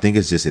 So I think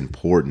it's just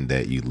important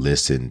that you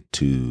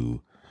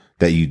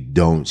that you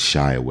don't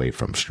shy away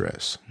from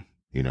stress.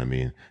 You know what I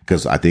mean?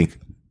 Because I think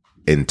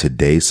in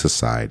today's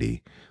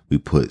society, we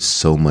put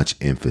so much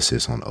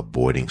emphasis on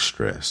avoiding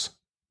stress,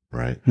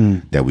 right?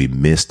 That we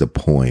miss the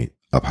point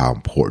of how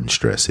important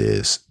stress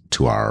is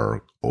to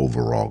our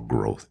overall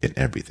growth in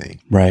everything.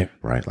 Right.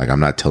 Right. Like I'm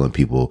not telling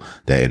people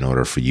that in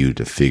order for you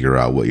to figure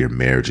out what your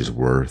marriage is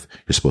worth,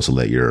 you're supposed to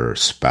let your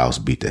spouse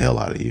beat the hell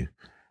out of you.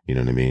 You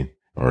know what I mean?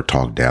 Or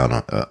talk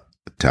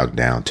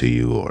down to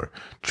you or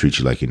treat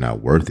you like you're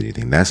not worth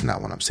anything. That's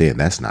not what I'm saying.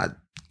 That's not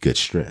good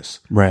stress.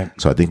 Right.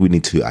 So I think we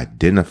need to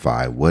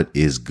identify what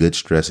is good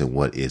stress and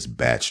what is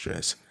bad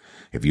stress.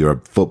 If you're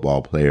a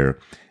football player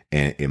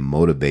and it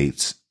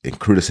motivates and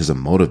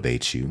criticism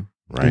motivates you,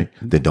 right?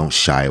 Then don't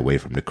shy away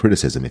from the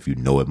criticism if you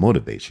know it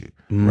motivates you,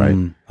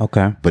 right?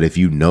 Okay. But if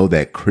you know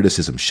that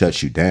criticism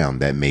shuts you down,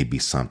 that may be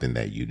something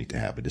that you need to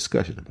have a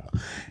discussion about.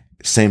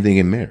 Same thing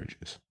in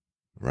marriages,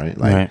 right?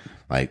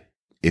 Like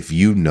if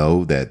you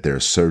know that there are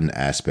certain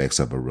aspects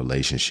of a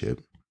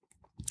relationship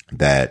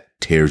that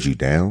tears you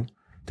down,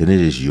 then it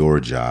is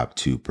your job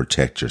to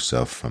protect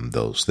yourself from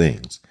those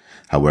things.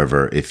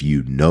 However, if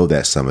you know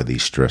that some of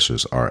these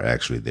stressors are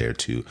actually there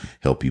to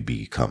help you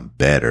become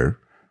better,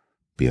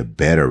 be a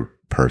better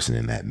person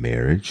in that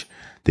marriage,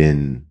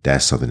 then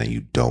that's something that you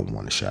don't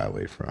want to shy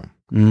away from.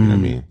 You know what I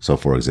mean? So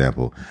for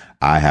example,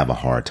 I have a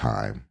hard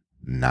time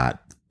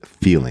not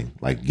feeling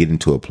like getting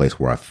to a place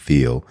where I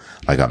feel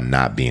like I'm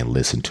not being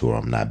listened to, or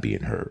I'm not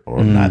being heard, or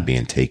I'm not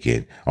being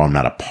taken, or I'm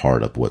not a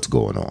part of what's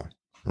going on.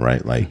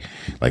 Right. Like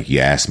you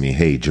ask me,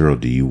 hey,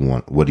 Gerald,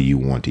 what do you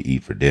want to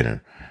eat for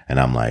dinner?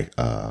 And I'm like,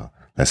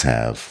 let's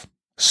have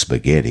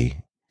spaghetti.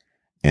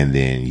 And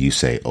then you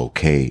say,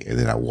 okay. And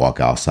then I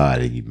walk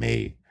outside and you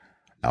made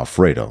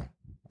Alfredo.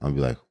 I'll be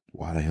like,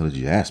 why the hell did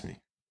you ask me?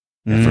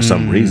 And for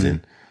some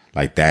reason,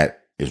 like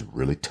that is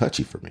really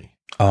touchy for me.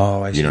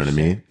 Oh, I see. You know what I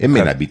mean? It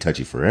may not be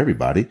touchy for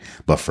everybody,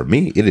 but for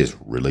me, it is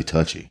really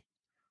touchy.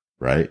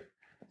 Right.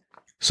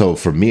 So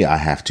for me, I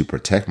have to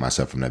protect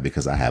myself from that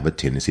because I have a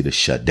tendency to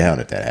shut down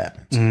if that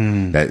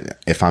happens. That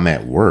if I'm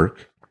at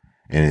work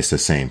and it's the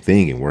same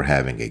thing and we're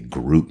having a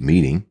group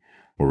meeting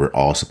where we're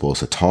all supposed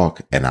to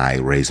talk and I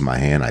raise my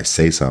hand, I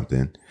say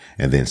something,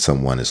 and then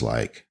someone is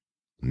like,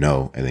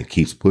 no, and then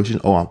keeps pushing.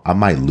 Oh, I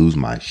might lose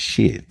my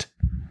shit.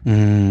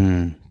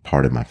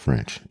 Pardon my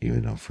French,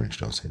 even though French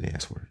don't say the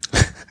S word.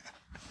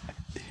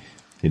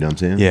 You know what I'm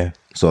saying? Yeah.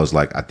 So it's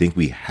like, I think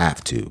we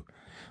have to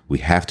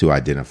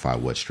identify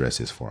what stress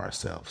is for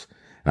ourselves.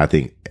 And I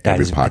think I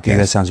think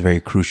that sounds very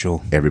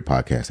crucial. Every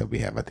podcast that we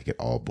have, I think it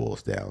all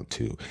boils down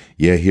to,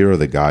 here are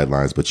the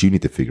guidelines, but you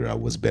need to figure out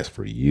what's best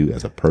for you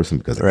as a person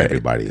because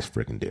everybody is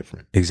freaking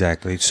different.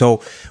 Exactly.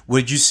 So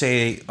would you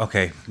say,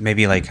 okay,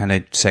 maybe like kind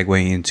of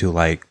segueing into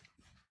like,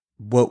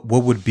 what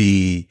would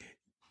be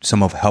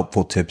some of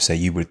helpful tips that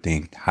you would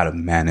think how to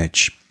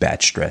manage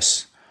bad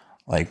stress?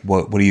 Like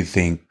what do you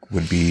think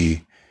would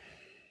be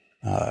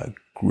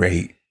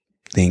great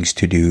things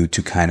to do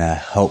to kind of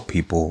help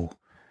people,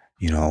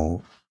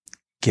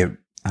 get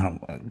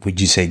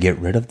would you say get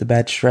rid of the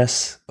bad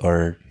stress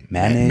or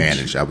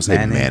manage? I would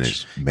say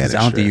manage. 'Cause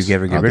I don't think you can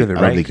ever get rid of it,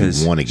 right? I don't think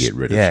you want to get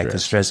rid of stress. Yeah,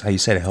 because stress, how you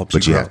said, it helps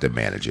but you you grow. have to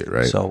manage it,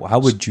 right? So how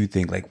would you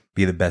think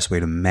be the best way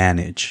to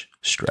manage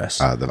stress?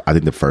 I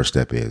think the first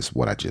step is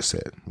what I just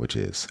said, which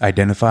is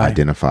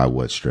Identify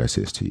what stress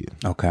is to you.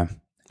 Okay.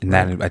 And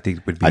that I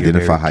think would be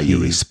identify how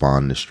you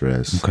respond to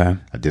stress. Okay.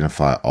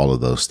 Identify all of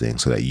those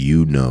things so that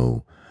you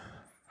know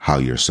how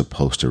you're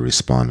supposed to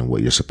respond and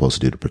what you're supposed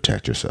to do to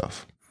protect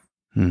yourself.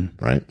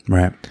 Right?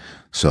 Right.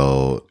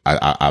 So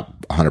I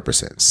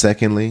 100%.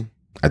 Secondly,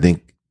 I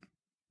think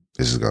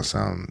this is going to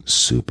sound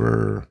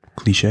super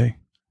cliche.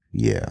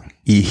 Yeah.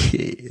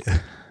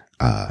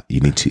 Yeah. You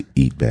need to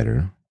eat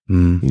better.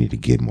 You need to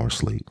get more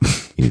sleep.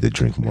 You need to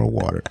drink more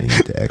water. And you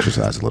need to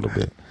exercise a little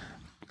bit.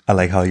 I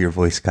like how your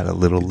voice got a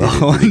little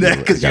low on that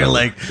because you're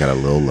got a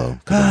little low.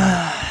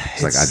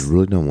 It's like, I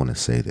really don't want to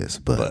say this,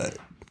 but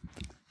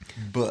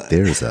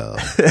there's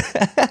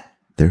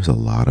a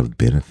lot of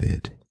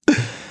benefit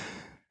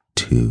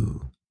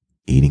to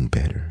eating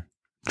better,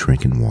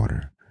 drinking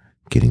water,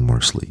 getting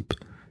more sleep,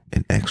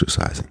 and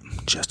exercising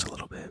just a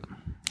little bit.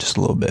 Just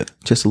a little bit.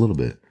 Just a little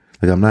bit.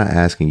 Like, I'm not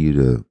asking you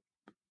to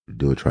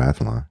do a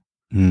triathlon.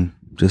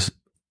 Just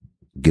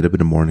get up in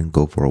the morning,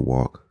 go for a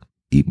walk,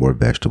 eat more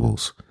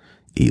vegetables,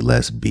 eat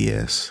less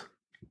BS,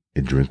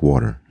 and drink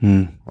water.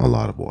 A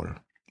lot of water.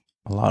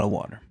 A lot of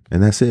water.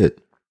 And that's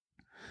it.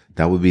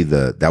 That would be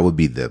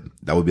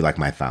like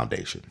my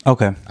foundation.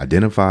 Okay.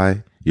 Identify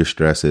your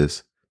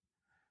stresses.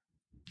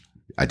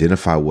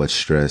 Identify what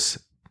stress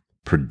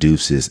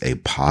produces a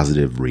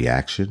positive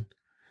reaction,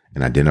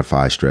 and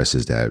identify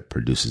stresses that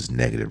produces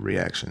negative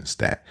reactions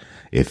that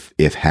if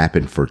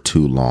happen for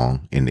too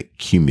long and it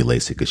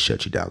accumulates, it could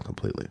shut you down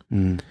completely.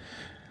 And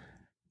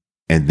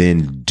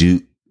then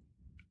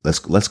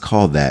let's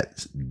call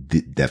that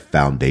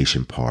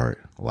foundation part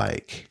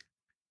like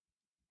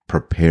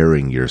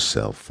preparing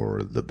yourself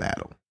for the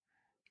battle.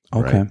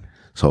 Okay. Right?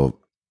 So,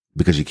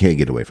 because you can't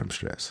get away from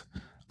stress,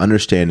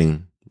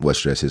 understanding what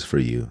stress is for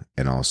you,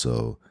 and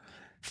also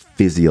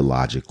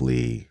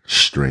physiologically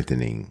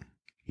strengthening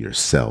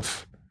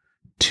yourself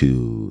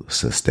to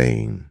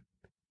sustain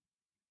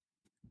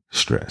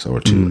stress or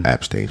to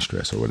abstain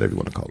stress or whatever you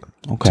want to call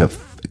it. Okay.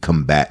 To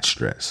combat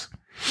stress.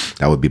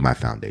 That would be my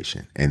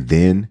foundation. And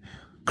then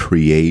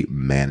create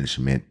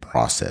management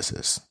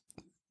processes.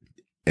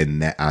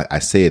 And that, I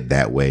say it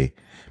that way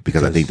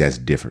because I think that's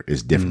different.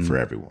 It's different for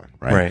everyone,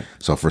 right? Right.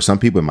 So for some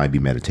people, it might be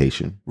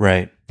meditation.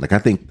 Right. Like, I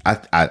think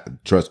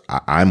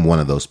I'm one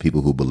of those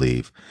people who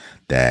believe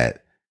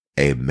that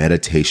a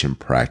meditation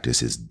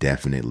practice is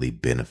definitely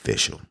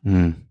beneficial.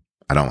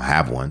 I don't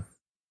have one,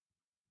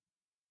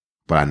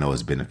 but I know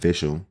it's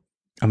beneficial.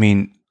 I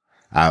mean,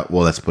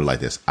 well, let's put it like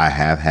this. I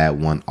have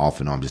had one off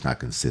and on. I'm just not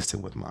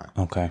consistent with mine.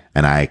 Okay.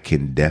 And I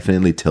can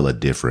definitely tell a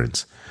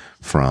difference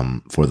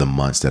for the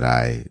months that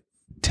I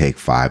take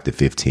 5 to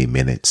 15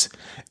 minutes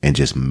and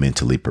just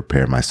mentally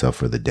prepare myself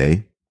for the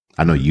day.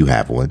 I know you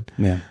have one.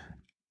 Yeah.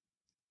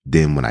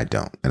 Then when I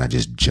don't, and I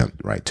just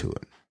jump right to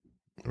it.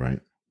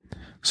 Right.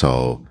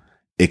 So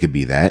it could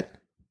be that.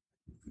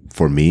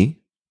 For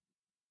me,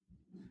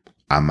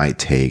 I might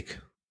take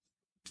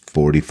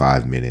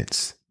 45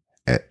 minutes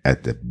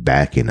at the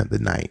back end of the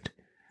night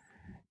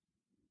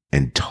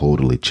and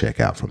totally check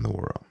out from the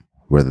world,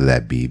 whether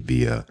that be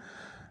via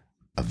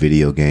a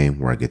video game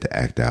where I get to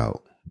act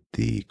out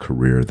the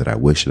career that I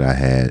wish that I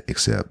had,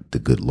 except the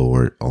good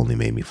Lord only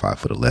made me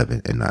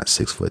 5'11" and not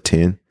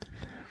 6'10".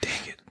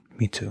 Dang it.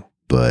 Me too.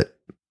 But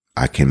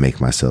I can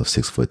make myself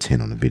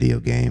 6'10" on a video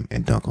game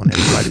and dunk on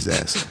everybody's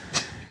ass.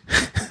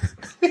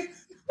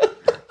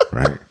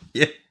 Right?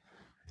 Yeah.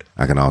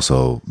 I can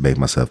also make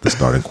myself the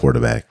starting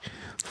quarterback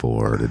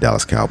for the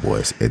Dallas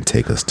Cowboys and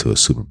take us to a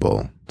Super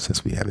Bowl,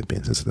 since we haven't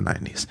been since the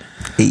 90s.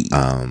 Hey.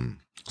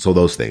 So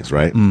those things,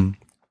 right?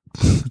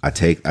 I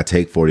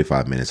take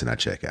 45 minutes and I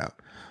check out.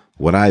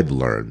 What I've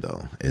learned,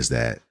 though, is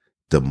that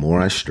the more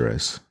I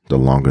stress, the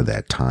longer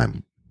that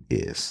time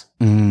is.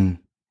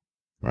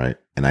 Right?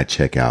 And I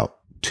check out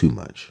too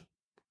much.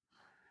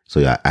 So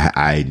yeah,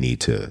 I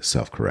need to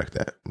self-correct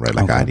that, right?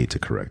 Like, I need to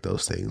correct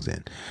those things.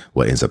 And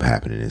what ends up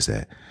happening is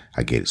that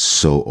I get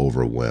so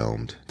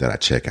overwhelmed that I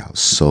check out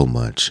so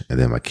much. And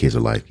then my kids are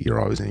like, you're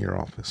always in your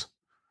office.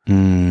 You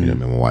know what I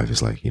mean? My wife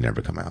is like, you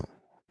never come out.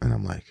 And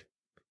I'm like,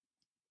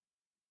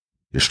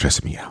 you're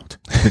stressing me out.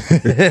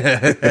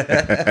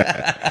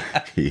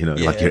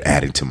 Like, you're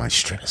adding to my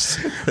stress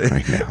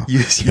right now.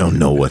 You don't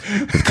know what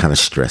kind of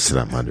stress that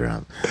I'm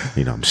under.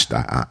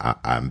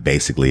 I'm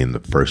basically in the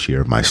first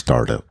year of my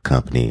startup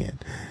company,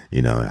 and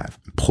I have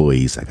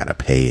employees I gotta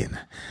pay, and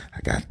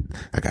I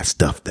got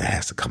stuff that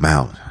has to come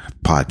out. I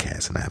have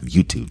podcasts, and I have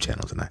YouTube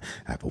channels, and I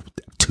have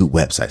 2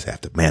 websites I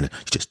have to manage.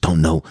 You just don't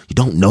know. You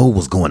don't know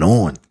what's going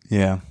on.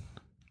 Yeah.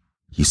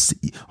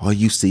 All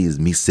you see is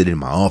me sitting in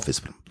my office,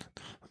 but I'm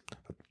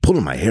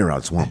pulling my hair out. I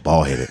just want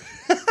bald headed.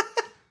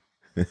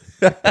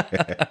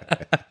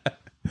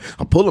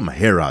 I'm pulling my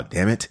hair out,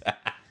 damn it.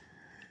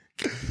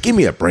 Give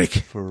me a break.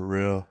 For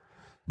real.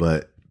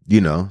 But,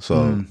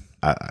 so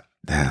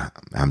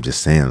I'm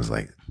just saying, it's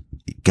like,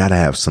 you gotta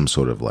have some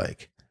sort of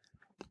like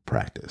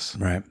practice,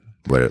 right?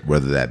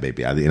 Whether that may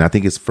be, and I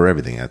think it's for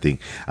everything. I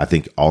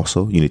think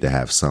also you need to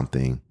have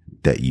something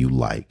that you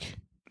like.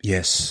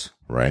 Yes.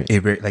 Right.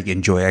 Like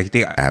enjoy. I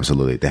think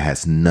absolutely. That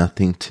has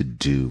nothing to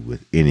do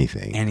with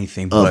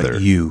anything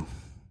but you.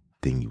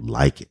 Then you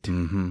like it.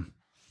 Mm-hmm.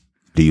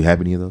 Do you have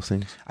any of those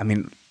things? I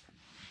mean,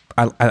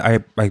 I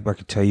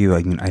could tell you.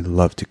 I mean, I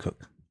love to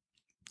cook.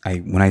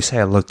 When I say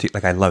I love to,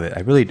 like, I love it.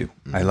 I really do.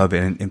 Mm-hmm. I love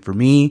it. And for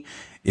me,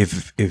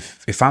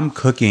 if I'm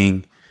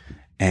cooking,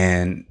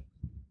 and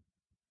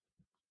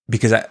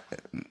because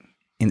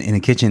in the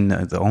kitchen,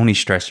 the only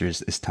stressor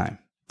is time.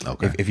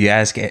 Okay. If you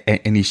ask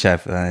any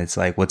chef, it's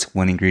like, what's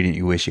one ingredient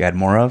you wish you had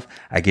more of?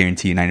 I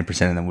guarantee you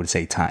 90% of them would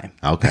say time.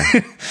 Okay.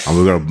 And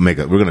we're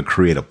gonna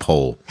create a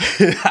poll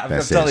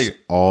that says you.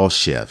 All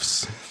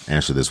chefs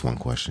answer this one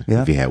question.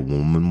 Yeah. If you had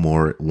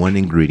one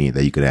ingredient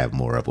that you could have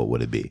more of, what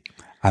would it be?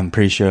 I'm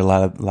pretty sure a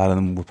lot of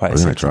them would probably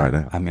say try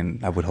time. that. I mean,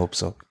 I would hope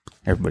so.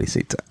 Everybody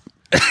say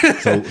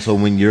time. So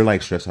when you're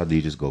like stressed out, do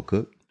you just go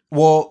cook?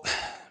 Well,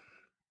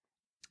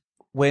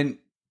 when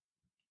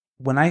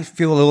I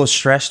feel a little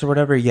stressed or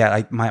whatever, yeah,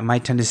 like my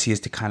tendency is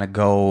to kind of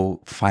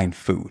go find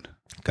food.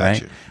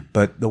 Gotcha. Right?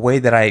 But the way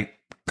that I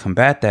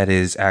combat that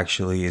is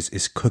actually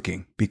is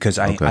cooking, because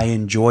I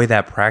enjoy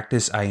that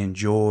practice. I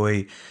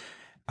enjoy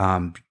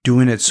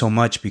doing it so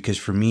much, because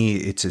for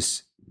me,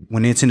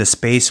 when it's in a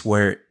space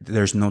where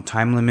there's no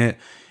time limit,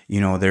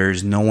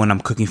 there's no one I'm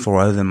cooking for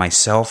other than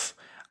myself,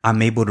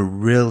 I'm able to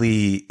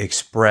really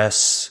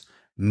express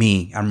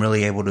me. I'm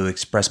really able to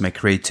express my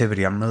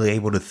creativity. I'm really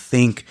able to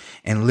think,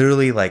 and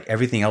literally like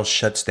everything else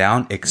shuts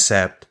down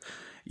except,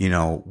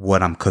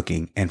 what I'm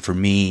cooking. And for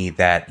me,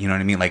 that, you know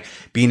what I mean? Like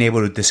being able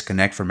to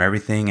disconnect from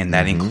everything. And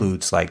that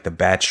includes like the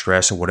bad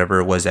stress or whatever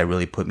it was that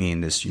really put me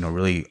in this,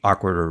 really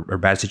awkward or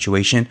bad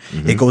situation.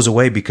 Mm-hmm. It goes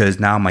away, because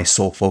now my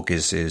sole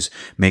focus is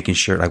making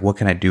sure, like, what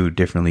can I do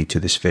differently to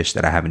this fish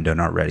that I haven't done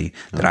already,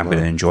 that I'm going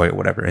to enjoy or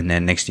whatever. And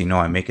then next thing you know,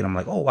 I make it. I'm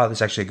like, oh, wow, this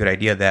is actually a good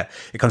idea. That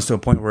it comes to a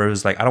point where it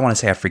was like, I don't want to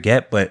say I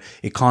forget, but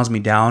it calms me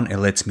down. It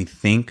lets me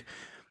think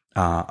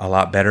a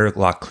lot better, a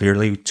lot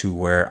clearly, to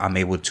where I'm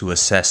able to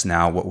assess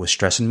now what was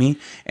stressing me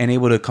and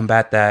able to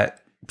combat that.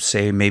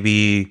 Say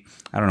maybe,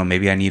 I don't know,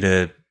 maybe I need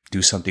to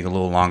do something a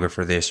little longer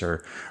for this,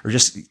 or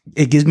just,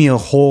 it gives me a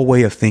whole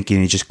way of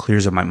thinking. It just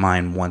clears up my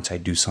mind once I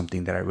do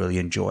something that I really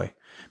enjoy.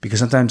 Because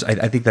sometimes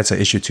I think that's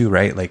an issue too,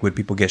 right? Like when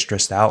people get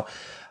stressed out,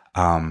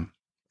 I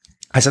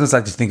sometimes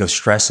like to think of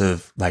stress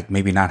of like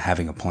maybe not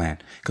having a plan.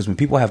 Because when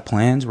people have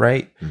plans,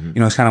 right?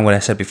 Mm-hmm. It's kind of what I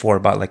said before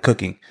about like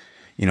cooking.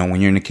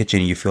 When you're in the kitchen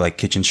and you feel like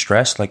kitchen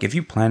stress, like if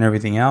you plan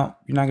everything out,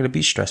 you're not going to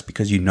be stressed,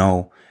 because you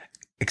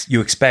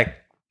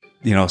expect,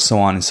 so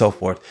on and so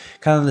forth.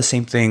 Kind of the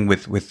same thing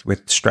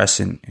with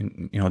stress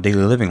in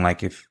daily living.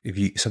 Like if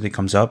something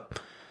comes up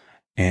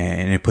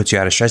and it puts you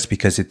out of stress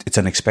because it's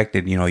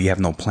unexpected, you have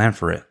no plan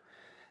for it.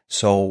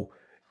 So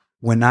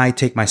when I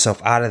take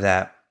myself out of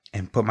that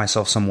and put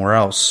myself somewhere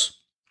else,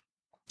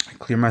 I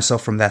clear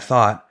myself from that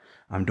thought,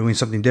 I'm doing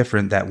something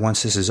different, that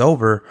once this is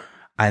over,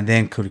 I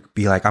then could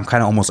be like, I'm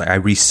kind of almost like I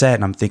reset,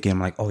 and I'm thinking, I'm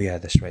like, oh yeah,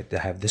 that's right. I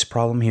have this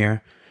problem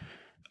here.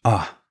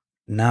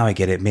 Now I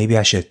get it. Maybe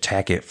I should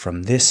attack it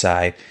from this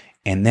side,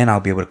 and then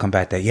I'll be able to come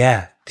back to,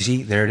 yeah,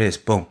 see, there it is.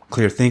 Boom.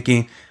 Clear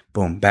thinking.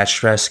 Boom. Bad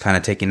stress kind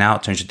of taken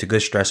out, turns into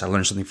good stress. I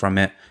learned something from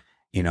it.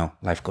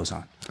 Life goes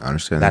on. I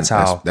understand.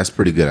 That's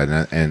pretty good.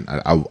 And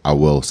I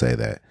will say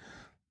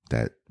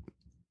that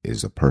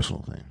is a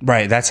personal thing.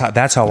 Right. That's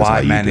how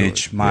I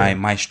manage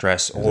my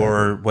stress,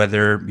 or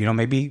whether,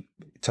 maybe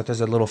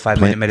sometimes a little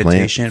 5-minute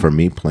meditation. For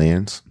me,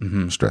 plans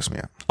stress me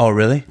out. Oh,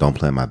 really? Don't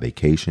plan my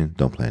vacation.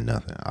 Don't plan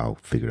nothing. I'll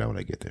figure it out when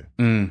I get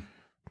there.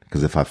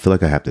 Because if I feel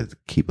like I have to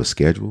keep a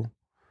schedule,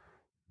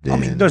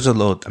 then there's a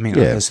little.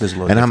 There's a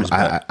little. And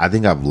I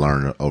think I've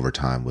learned over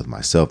time with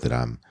myself that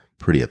I'm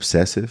pretty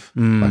obsessive.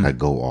 Like I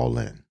go all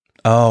in.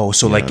 Oh,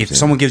 so like if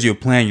someone gives you a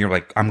plan, you're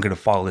like, I'm gonna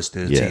follow this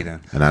to the T.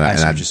 Then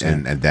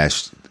and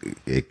that's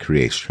it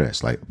creates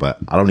stress. Like, but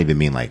I don't even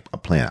mean like a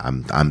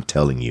plan. I'm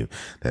telling you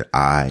that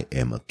I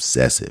am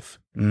obsessive.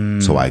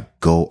 So I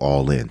go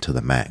all in to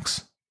the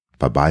max.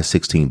 If I buy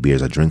 16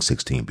 beers, I drink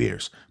 16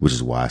 beers, which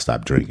is why I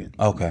stopped drinking.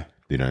 Okay,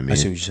 you know what I mean? I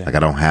see what you're saying. Like I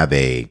don't have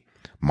a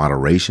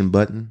moderation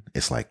button.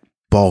 It's like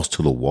balls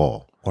to the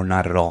wall, or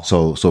not at all.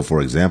 So for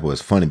example,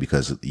 it's funny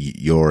because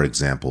your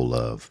example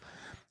of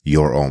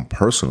your own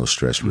personal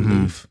stress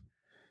relief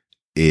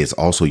is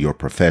also your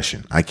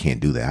profession. I can't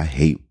do that.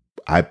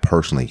 I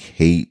personally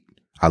hate,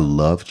 I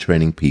love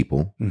training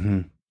people.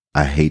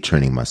 I hate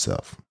training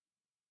myself.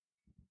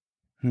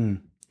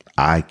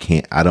 I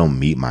don't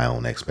meet my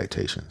own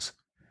expectations.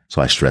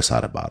 So I stress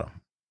out about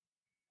them.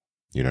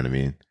 You know what I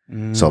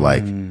mean? So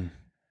like, and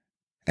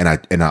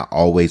I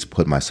always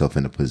put myself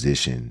in a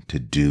position to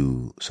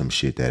do some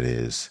shit that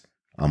is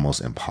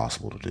almost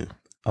impossible to do.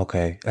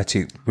 Okay, that's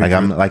it.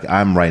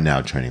 I'm right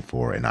now training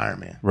for an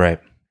Ironman. Right.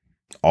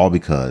 All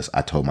because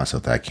I told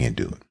myself that I can't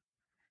do it.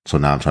 So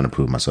now I'm trying to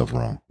prove myself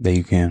wrong. That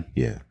you can.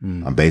 Yeah.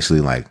 I'm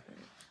basically like,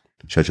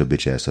 shut your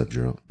bitch ass up,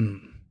 Gerald.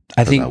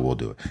 I think I will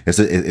do it.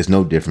 It's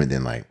no different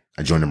than like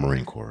I joined the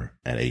Marine Corps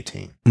at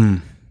 18.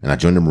 And I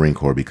joined the Marine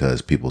Corps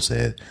because people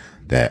said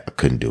that I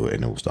couldn't do it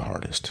and it was the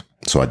hardest.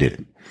 So I did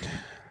it.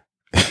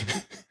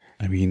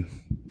 I mean,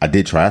 I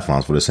did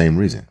triathlons for the same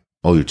reason.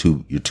 Oh, you're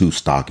too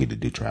stocky to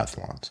do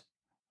triathlons.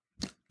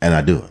 And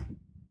I do it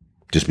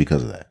just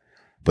because of that.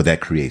 But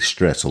that creates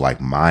stress. So like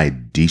my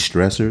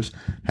de-stressors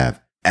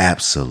have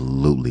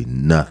absolutely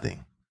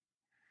nothing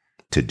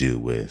to do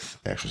with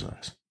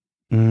exercise.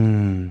 You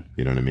know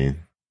what I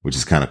mean? Which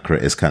is kind of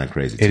it's kind of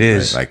crazy. It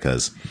is. Right? Like,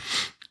 because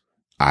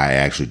I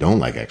actually don't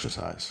like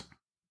exercise.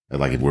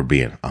 Like, if we're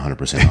being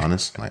 100%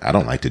 honest, like I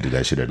don't like to do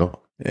that shit at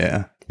all.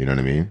 Yeah. You know what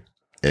I mean?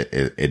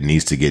 It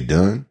needs to get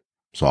done,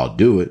 so I'll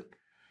do it.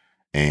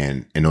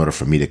 And in order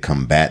for me to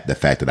combat the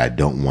fact that I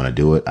don't want to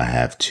do it, I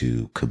have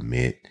to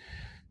commit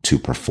to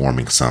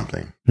performing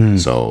something.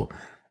 So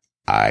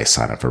I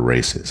sign up for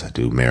races. I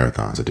do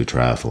marathons. I do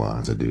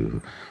triathlons. I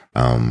do,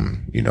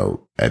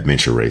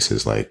 adventure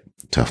races like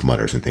Tough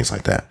Mudders and things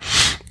like that,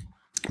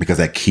 because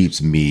that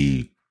keeps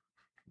me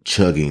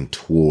chugging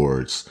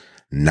towards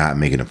not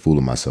making a fool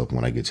of myself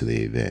when I get to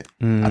the event.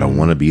 I don't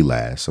want to be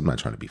last. I'm not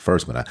trying to be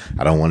first, but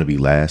I don't want to be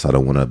last. I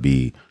don't want to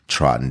be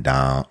trotting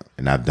down.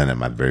 And I've done it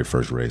my very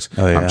first race.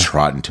 Oh, yeah. I'm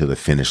trotting to the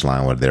finish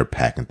line where they're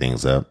packing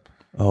things up.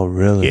 Oh,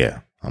 really?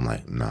 Yeah. I'm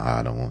like, nah,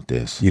 I don't want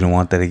this. You don't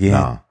want that again?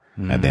 Nah.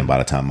 And then by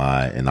the time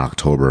in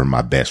October,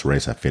 my best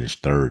race, I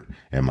finished third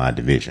in my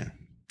division.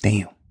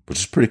 Damn. Which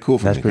is pretty cool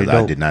for me, because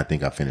I did not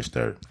think I finished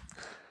third.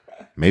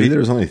 Maybe there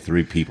was only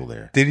 3 people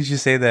there. Didn't you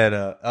say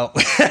that?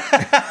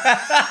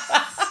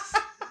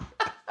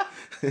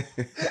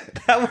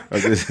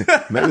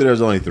 Maybe there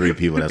was only 3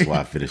 people. That's why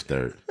I finished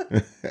third.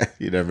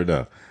 You never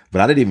know. But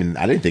I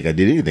didn't think I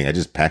did anything. I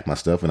just packed my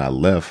stuff and I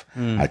left.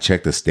 I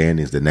checked the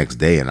standings the next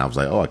day and I was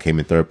like, oh, I came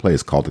in third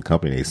place. Called the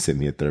company. They sent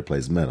me a third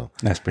place medal.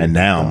 That's pretty And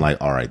now cool. I'm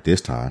like, all right,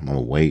 this time I'm going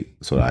to wait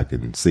so that I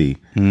can see.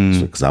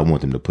 Because I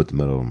want them to put the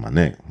medal on my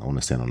neck. I want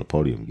to stand on the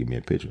podium and give me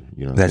a picture.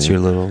 You know, That's your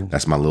little.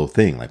 That's my little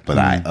thing. Like, but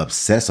I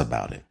obsess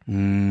about it. You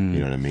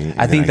know what I mean?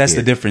 I think that's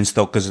the difference,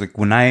 though, because like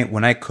when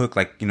I cook,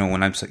 like, you know,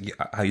 when I'm,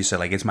 how you said,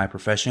 like, it's my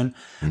profession.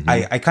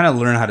 I kind of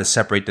learn how to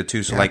separate the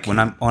two. So like when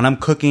I'm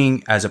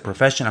cooking as a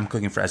profession, I'm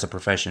cooking as a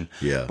profession.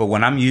 Yeah. But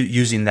when I'm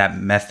using that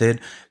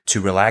method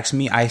to relax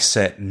me, I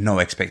set no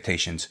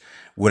expectations.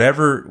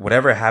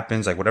 Whatever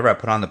happens, like whatever I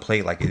put on the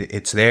plate, like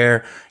it's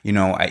there, you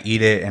know, I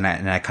eat it and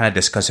I kind of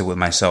discuss it with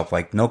myself,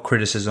 like no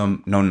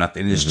criticism, no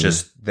nothing. It's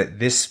just that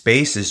this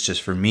space is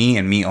just for me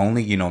and me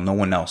only, you know, no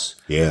one else.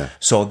 Yeah.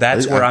 So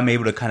that's where I'm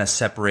able to kind of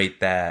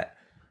separate that.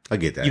 I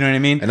get that. You know what I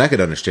mean? And I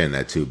could understand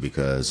that too,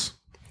 because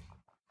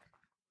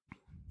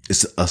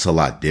it's a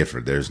lot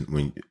different.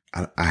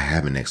 I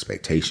have an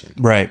expectation.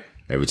 Right.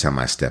 Every time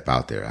I step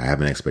out there, I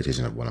have an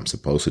expectation of what I'm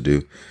supposed to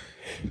do.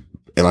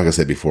 And like I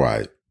said before,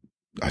 I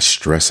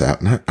stress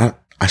out.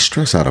 I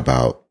stress out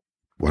about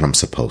what I'm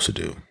supposed to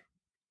do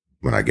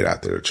when I get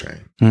out there to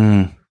train.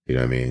 You know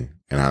what I mean?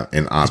 And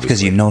obviously, it's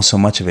because you know so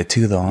much of it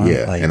too, though. Huh?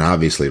 Yeah. Like, and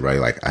obviously, right,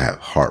 like I have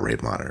heart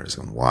rate monitors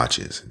and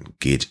watches and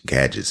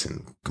gadgets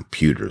and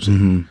computers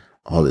and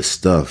all this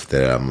stuff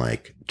that I'm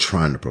like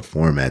trying to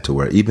perform at, to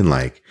where even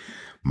like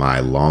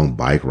my long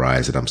bike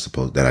rides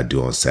that I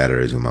do on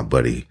Saturdays with my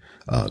buddy,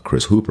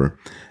 Chris Hooper,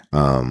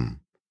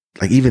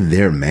 like even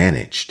they're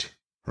managed,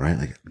 right?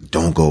 Like,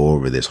 don't go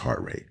over this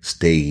heart rate.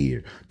 Stay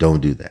here. Don't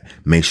do that.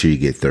 Make sure you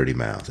get 30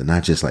 miles and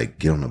not just like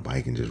get on the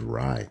bike and just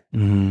ride.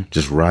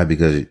 Just ride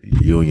because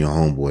you and your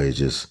homeboy is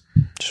just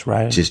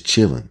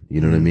chilling.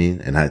 You know what I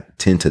mean? And I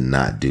tend to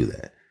not do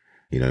that.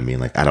 You know what I mean?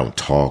 Like, I don't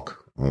talk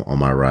on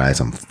my rides.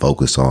 I'm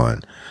focused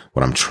on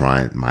what I'm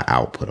trying, my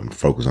output. I'm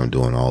focused on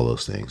doing all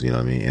those things. You know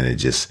what I mean? And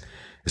it's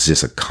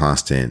just a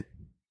constant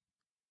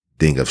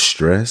thing of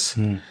stress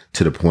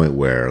to the point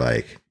where,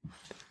 like,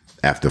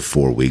 after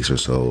 4 weeks or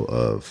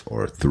so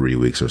or 3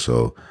 weeks or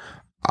so,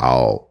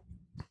 I'll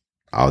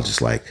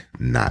just like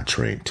not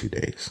train 2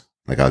 days.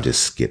 Like, I'll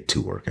just skip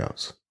 2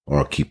 workouts, or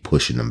I'll keep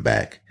pushing them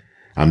back.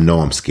 I know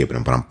I'm skipping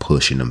them, but I'm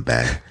pushing them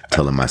back,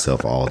 telling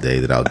myself all day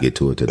that I'll get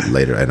to it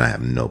later, and I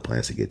have no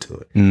plans to get to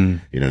it.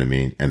 You know what I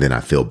mean? And then I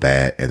feel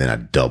bad, and then I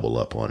double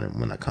up on it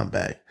when I come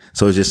back.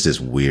 So it's just this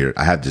weird,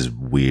 I have this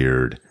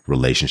weird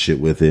relationship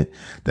with it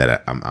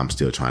that I'm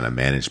still trying to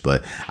manage.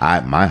 But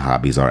my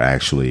hobbies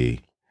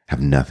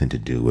have nothing to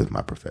do with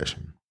my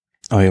profession.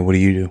 oh yeah, what do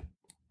you do?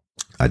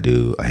 I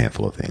do a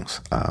handful of things.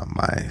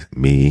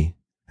 Me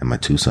and my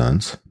 2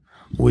 sons,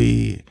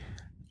 we're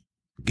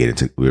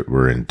into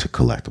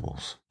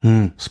collectibles,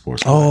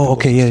 sports. Oh,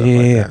 okay, yeah, stuff yeah,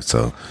 like yeah. that.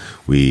 So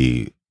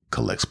we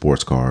collect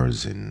sports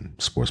cars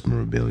and sports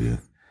memorabilia.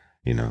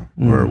 You know,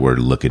 we're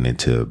looking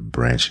into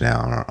branching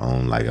out on our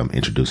own. Like, I'm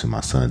introducing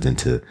my sons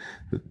into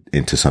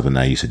something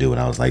I used to do when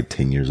I was like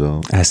 10 years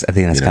old. I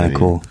think that's kind of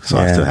cool. So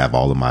I still have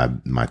all of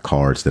my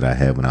cards that I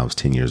had when I was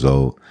 10 years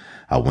old.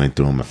 I went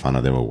through them and found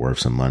out they were worth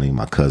some money.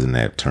 My cousin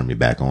that turned me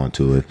back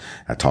onto it.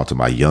 I talked to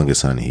my youngest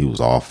son, and he was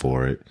all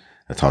for it.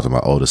 I talked to my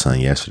oldest son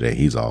yesterday.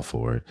 He's all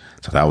for it.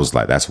 So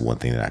that's one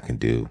thing that I can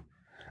do.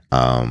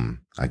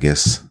 I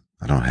guess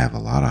I don't have a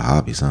lot of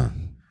hobbies, huh?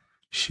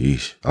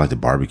 Sheesh. I like the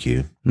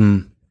barbecue.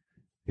 Mm.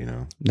 You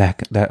know,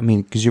 That I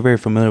mean, because you're very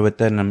familiar with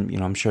that, and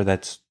I'm sure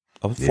that's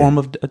a form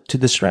of to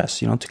distress.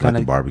 To I like kind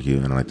the of barbecue,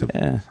 and I like to.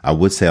 Yeah. I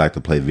would say I like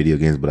to play video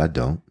games, but I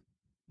don't.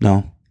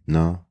 No.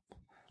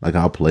 Like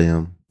I'll play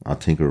them. I'll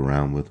tinker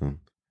around with them.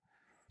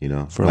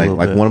 For a like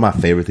little bit. one of my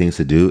favorite things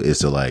to do is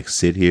to like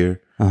sit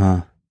here,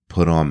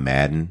 put on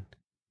Madden,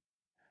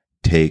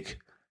 take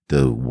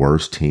the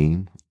worst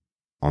team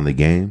on the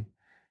game,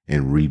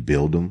 and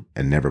rebuild them,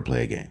 and never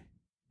play a game.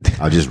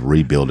 I'll just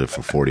rebuild it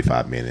for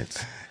 45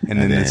 minutes. And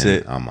then that's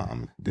it.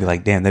 You're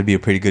like, damn, that'd be a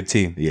pretty good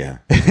team. Yeah.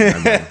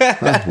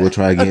 We'll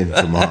try again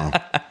tomorrow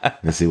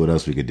and see what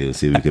else we could do.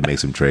 See if we could make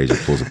some trades or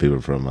pull some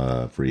people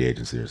from free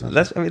agency or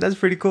something. That's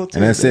pretty cool too.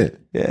 And that's it.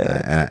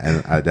 Yeah.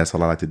 And that's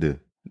all I like to do.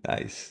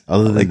 Nice.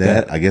 Other than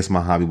that, I guess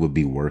my hobby would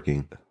be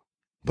working.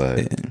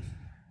 But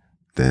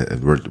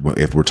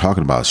if we're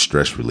talking about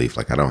stress relief,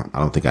 like I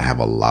don't think I have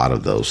a lot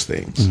of those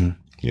things. Mm-hmm.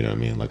 You know what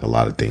I mean? Like a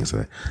lot of things.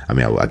 I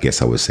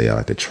guess I would say I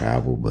like to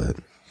travel, but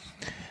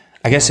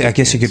I guess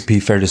it could be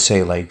fair to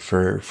say, like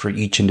for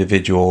each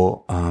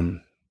individual,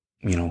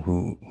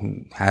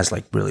 who has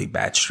like really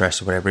bad stress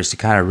or whatever, is to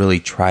kind of really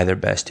try their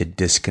best to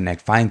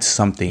disconnect, find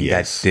something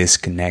that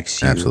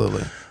disconnects you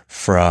absolutely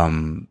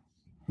from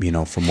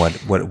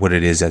what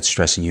it is that's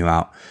stressing you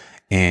out.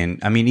 And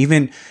I mean,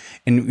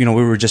 when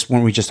we just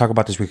talking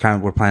about this,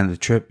 we're planning the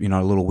trip, a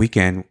little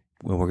weekend.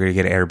 We're going to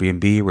get an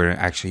Airbnb. We're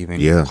actually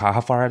how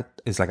far?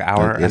 It's like an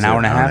hour and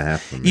a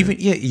half.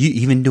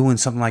 Even doing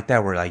something like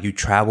that, where like you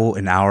travel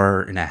an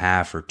hour and a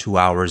half or 2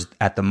 hours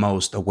at the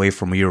most away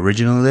from where you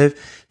originally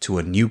live to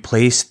a new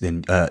place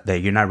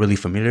that you're not really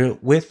familiar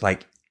with,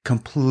 like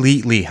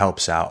completely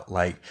helps out.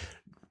 Like,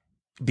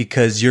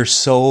 because you're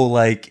so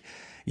like,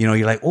 you're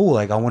like, oh,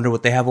 like I wonder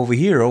what they have over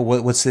here. Oh,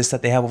 what's this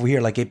that they have over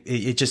here? Like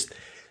it just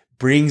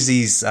brings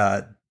these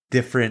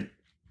different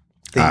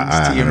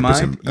things to your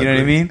mind. You know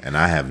what I mean? And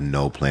I have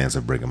no plans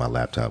of bringing my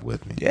laptop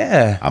with me.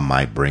 Yeah. I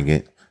might bring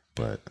it,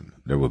 but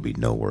there will be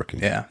no working.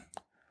 Yeah.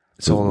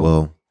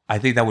 So I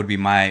think that would be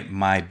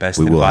my best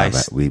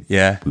advice. We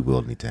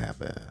will need to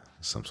have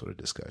some sort of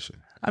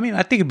discussion. I mean,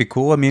 I think it'd be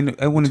cool. I mean,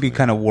 it wouldn't be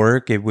kind of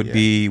work. It would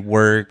be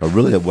work. But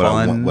really,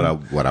 fun.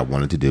 what I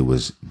wanted to do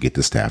was get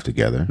the staff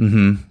together.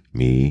 Mm-hmm.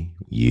 Me,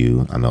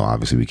 you. I know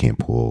obviously we can't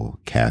pull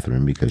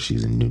Catherine because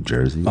she's in New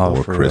Jersey,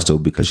 or Crystal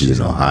because she's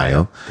in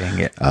Ohio. Dang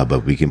it.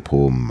 But we can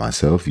pull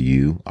myself,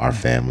 you, our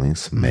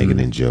families, Megan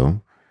and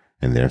Joe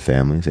and their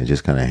families, and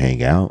just kind of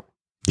hang out,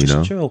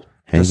 chill.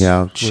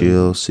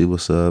 Chill, see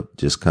what's up.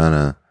 Just kind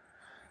of,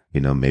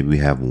 maybe we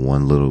have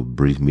one little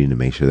brief meeting to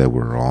make sure that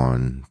we're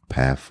on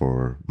path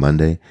for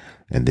Monday.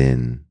 And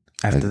then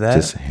after that,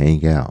 just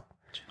hang out.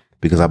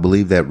 Because I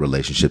believe that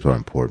relationships are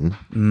important.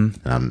 And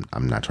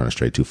I'm not trying to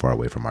stray too far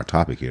away from our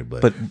topic here,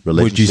 but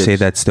would you say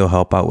that still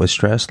help out with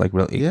stress? Like,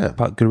 really,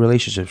 good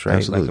relationships, right?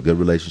 Absolutely, like good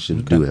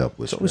relationships do help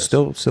with stress.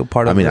 It's still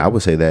part of. I mean, I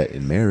would say that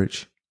in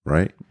marriage,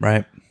 right?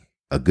 Right.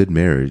 A good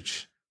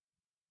marriage,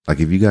 like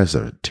if you guys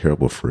are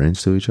terrible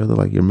friends to each other,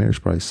 like your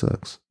marriage probably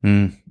sucks.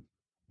 You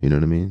know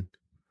what I mean?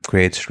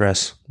 Create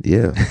stress.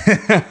 Yeah.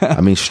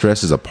 I mean,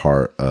 stress is a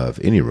part of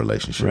any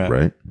relationship,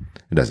 right?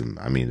 It doesn't,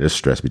 I mean, there's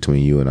stress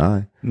between you and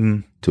I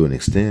to an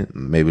extent,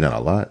 maybe not a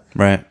lot.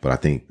 Right. But I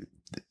think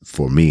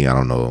for me, I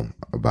don't know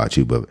about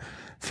you, but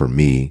for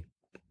me,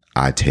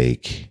 I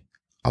take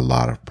a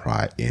lot of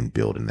pride in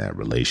building that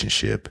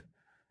relationship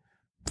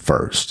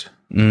first.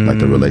 Like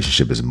the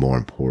relationship is more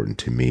important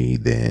to me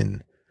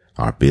than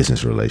our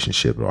business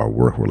relationship or our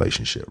work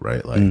relationship,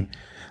 right? Like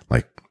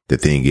the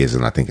thing is,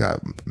 and I think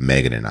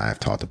Megan and I have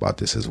talked about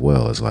this as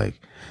well, is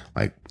like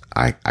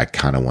I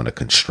kind of want to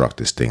construct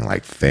this thing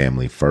like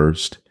family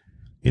first,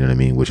 you know what I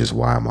mean? Which is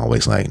why I'm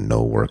always like,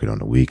 no working on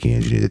the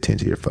weekends. You need to attend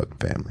to your fucking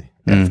family,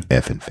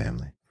 effing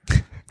family.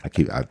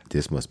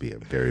 This must be a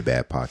very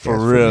bad podcast for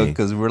real,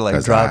 because we're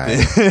like dropping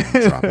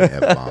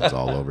F-bombs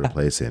all over the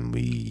place, and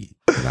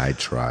I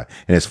try,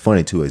 and it's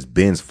funny too. It's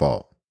Ben's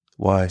fault.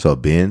 Why? So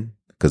Ben,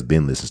 because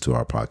Ben listens to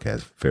our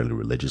podcast fairly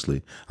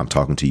religiously. I'm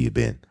talking to you,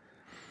 Ben.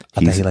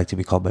 I thought he liked to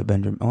be called by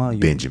Benjamin. Well,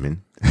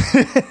 Benjamin.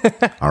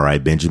 All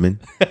right, Benjamin.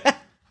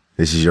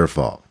 This is your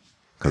fault,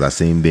 because I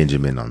seen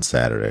Benjamin on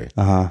Saturday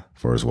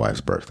for his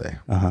wife's birthday,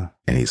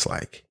 and he's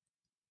like,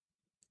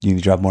 "You need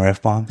to drop more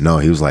F-bombs." No,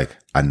 he was like,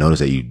 "I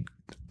noticed that you're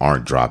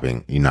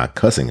not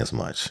cussing as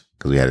much,"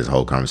 because we had this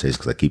whole conversation,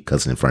 because I keep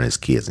cussing in front of his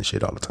kids and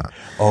shit all the time.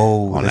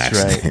 Oh, on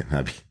that's accident.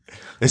 Right.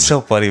 It's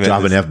so funny, man.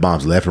 Dropping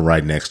F-bombs left and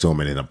right next to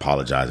him and then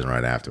apologizing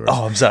right afterwards.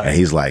 Oh, I'm sorry. And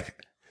he's like,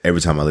 every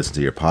time I listen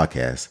to your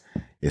podcast,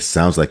 it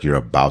sounds like you're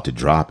about to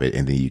drop it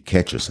and then you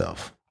catch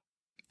yourself.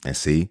 And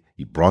see,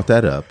 you brought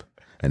that up,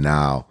 and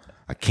now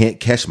I can't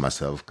catch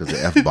myself because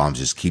the F-bombs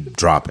just keep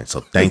dropping.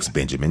 So thanks,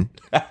 Benjamin.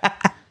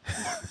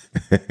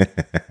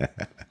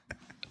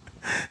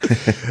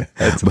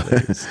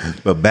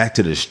 But back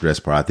to the stress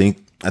part. I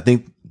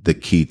think the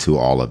key to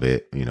all of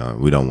it,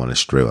 we don't want to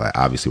stray. Like,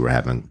 obviously, we're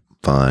having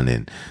fun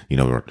and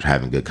we're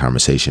having good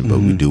conversation, but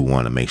we do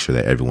want to make sure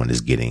that everyone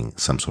is getting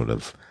some sort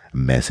of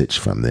message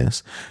from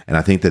this. And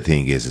I think the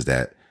thing is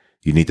that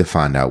you need to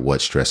find out what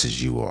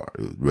stresses you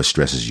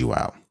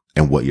out.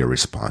 and what your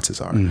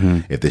responses are.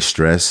 If the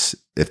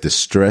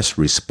stress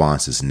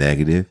response is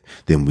negative,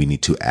 then we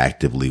need to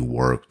actively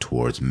work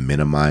towards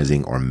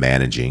minimizing or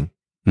managing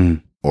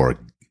or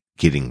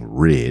getting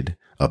rid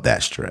of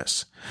that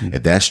stress.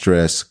 If that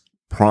stress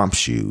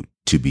prompts you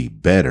to be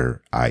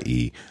better,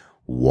 i.e.,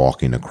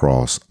 walking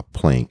across a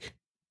plank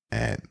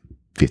at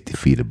 50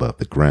 feet above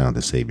the ground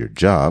to save your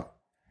job,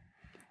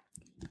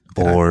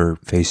 or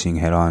facing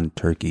head-on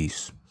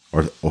turkeys,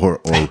 or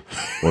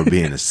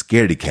being a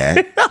scaredy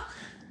cat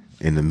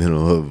in the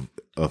middle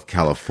of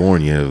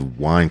California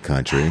wine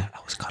country. I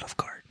was caught off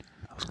guard.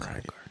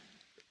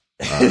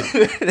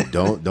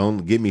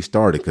 Don't get me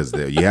started, because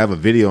you have a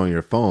video on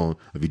your phone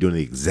of you doing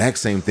the exact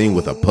same thing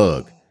with a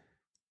pug.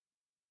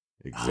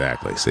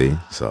 Exactly. See,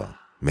 so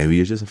maybe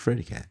you're just a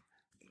Freddy cat.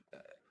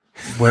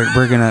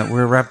 We're gonna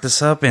wrap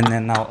this up, and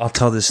then I'll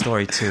tell this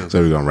story too.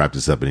 So we're gonna wrap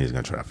this up, and he's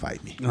gonna try to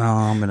fight me. No,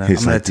 I'm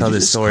gonna tell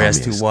this story as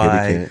to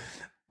why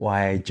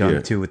I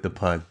jumped to with the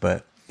pug.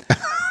 But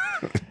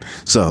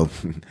so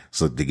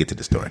to get to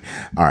the story,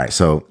 all right.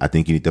 So I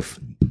think you need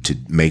to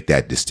make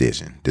that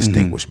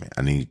distinguishment.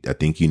 I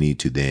think you need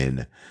to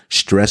then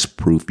stress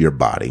proof your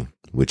body,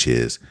 which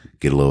is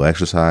get a little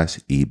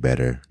exercise, eat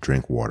better,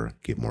 drink water,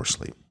 get more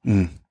sleep.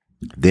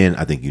 Then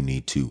I think you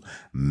need to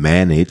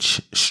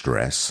manage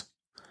stress,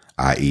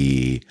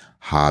 i.e.,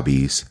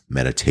 hobbies,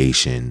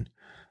 meditation,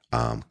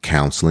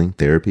 counseling,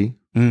 therapy.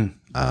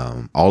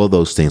 All of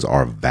those things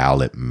are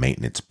valid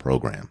maintenance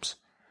programs.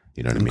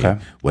 You know what I mean?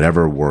 Okay.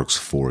 Whatever works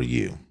for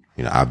you.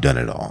 You know, I've done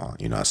it all.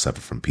 You know, I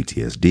suffer from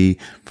PTSD,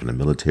 from the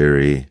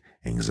military,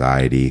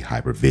 anxiety,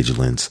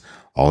 hypervigilance,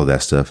 all of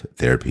that stuff.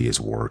 Therapy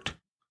has worked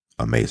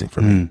amazing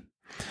for me.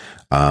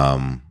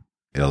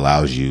 It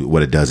allows you,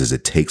 what it does is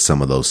it takes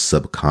some of those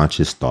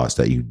subconscious thoughts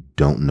that you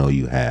don't know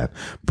you have,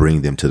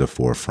 bring them to the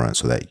forefront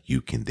so that you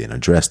can then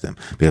address them.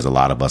 Because a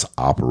lot of us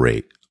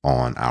operate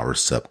on our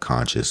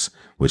subconscious,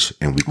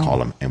 and we call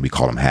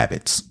them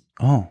habits.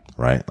 Oh,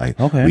 right. Like,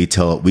 okay. we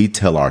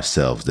tell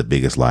ourselves the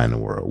biggest lie in the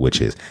world,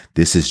 which is,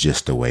 this is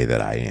just the way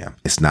that I am.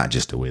 It's not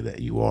just the way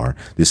that you are.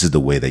 This is the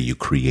way that you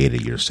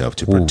created yourself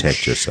to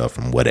protect yourself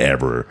from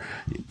whatever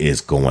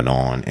is going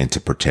on, and to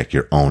protect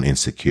your own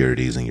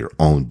insecurities and your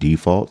own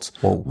defaults.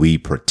 We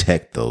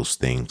protect those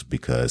things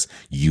because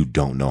you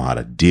don't know how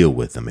to deal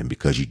with them. And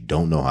because you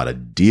don't know how to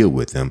deal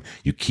with them,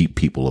 you keep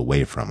people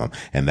away from them.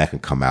 And that can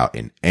come out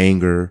in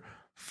anger,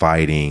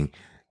 fighting,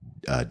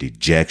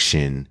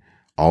 dejection,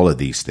 all of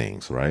these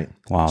things, right?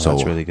 Wow, so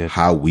that's really good.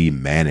 How we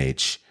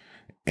manage,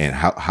 and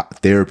how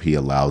therapy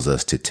allows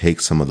us to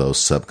take some of those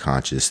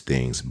subconscious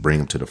things, bring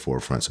them to the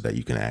forefront so that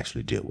you can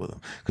actually deal with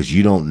them. Because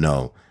you don't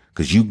know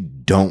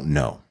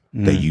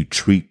that you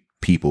treat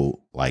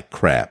people like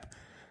crap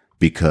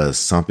because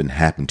something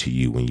happened to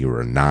you when you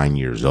were 9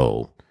 years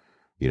old.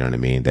 You know what I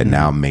mean? That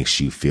now makes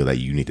you feel that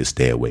you need to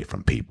stay away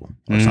from people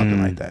or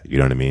something like that. You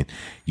know what I mean?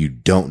 You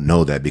don't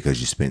know that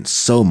because you spend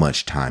so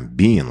much time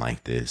being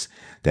like this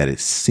that it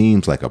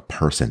seems like a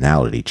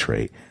personality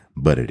trait,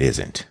 but it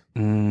isn't.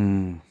 You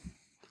know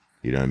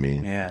what I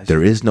mean? Yeah.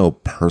 There is no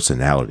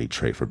personality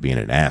trait for being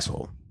an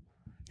asshole.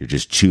 You're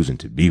just choosing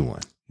to be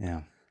one.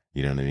 Yeah.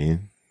 You know what I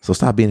mean? So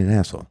stop being an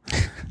asshole.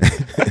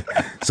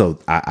 So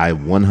I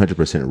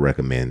 100%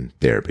 recommend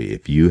therapy.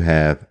 If you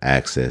have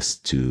access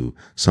to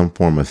some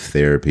form of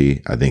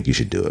therapy, I think you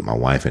should do it. My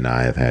wife and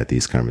I have had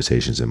these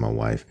conversations, and my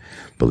wife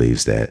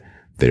believes that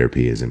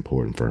therapy is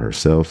important for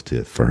herself,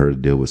 for her to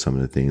deal with some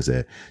of the things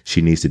that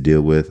she needs to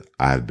deal with.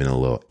 I've been a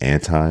little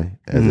anti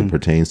as it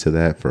pertains to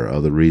that for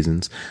other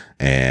reasons.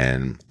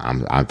 And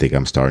I think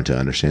I'm starting to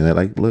understand that,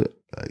 like, look,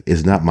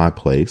 it's not my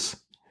place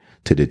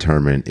to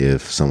determine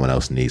if someone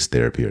else needs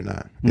therapy or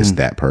not. It's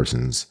that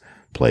person's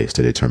place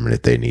to determine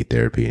if they need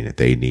therapy, and if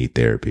they need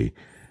therapy,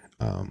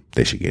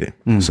 they should get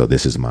it. So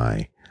this is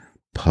my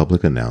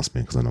public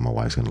announcement, because I know my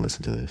wife's going to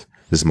listen to this.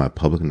 This is my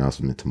public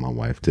announcement to my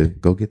wife to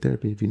go get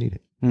therapy if you need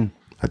it.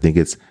 I think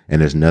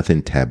and there's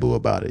nothing taboo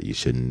about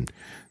it.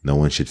 No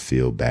one should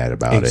feel bad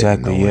about it.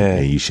 Exactly.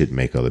 And you should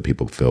make other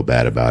people feel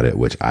bad about it,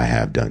 which I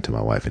have done to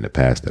my wife in the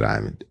past that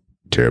I'm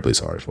terribly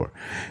sorry for.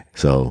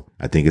 So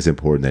I think it's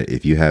important that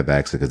if you have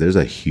access, because there's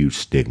a huge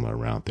stigma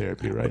around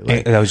therapy, right?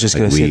 Like, I was just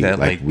going to say that,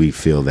 like we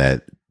feel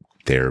that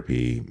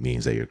therapy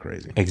means that you're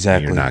crazy.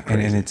 Exactly. And you're not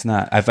crazy. And it's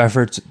not. I've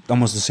heard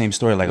almost the same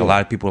story. Like a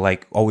lot of people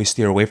like always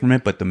steer away from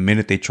it, but the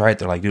minute they try it,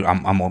 they're like, dude,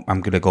 I'm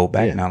going to go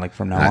back now, like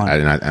from now on.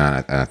 And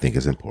I think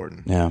it's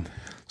important. Yeah.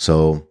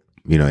 So,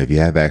 if you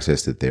have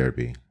access to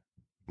therapy,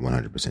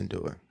 100% do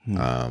it.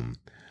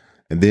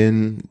 And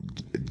then,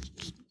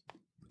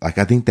 like,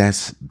 I think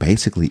that's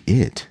basically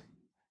it.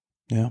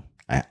 Yeah.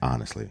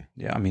 Honestly.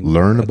 Yeah. I mean,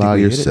 learn about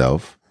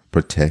yourself,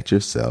 protect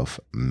yourself,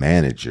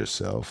 manage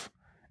yourself,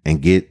 and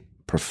get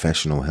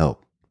professional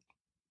help.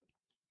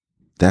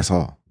 That's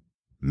all.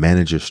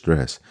 Manage your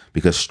stress,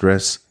 because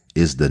stress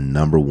is the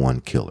number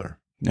one killer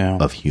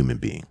of human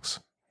beings.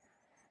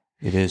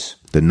 It is.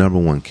 The number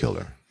one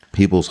killer.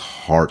 People's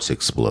hearts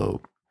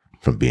explode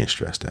from being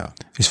stressed out.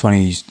 It's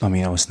funny. I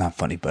mean, it's not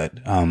funny, but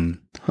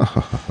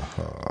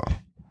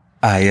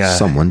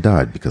Someone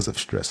died because of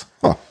stress.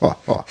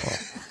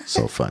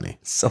 So funny.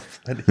 So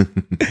funny.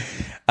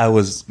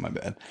 My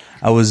bad.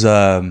 I was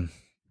a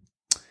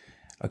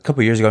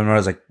couple of years ago, I remember I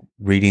was like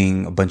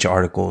reading a bunch of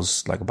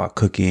articles like about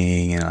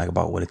cooking and like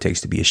about what it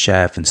takes to be a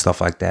chef and stuff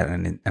like that.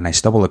 And I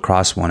stumbled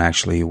across one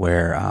actually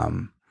where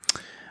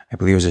I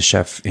believe it was a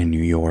chef in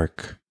New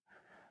York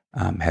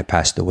had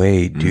passed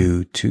away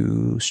due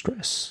to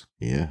stress.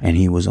 Yeah. And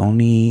he was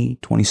only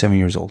 27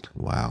 years old.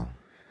 Wow.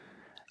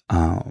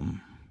 And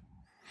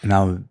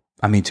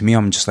I mean, to me,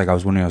 I'm just like, I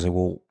was wondering, I was like,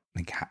 well,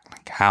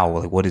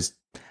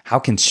 how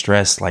can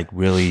stress like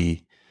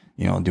really,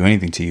 do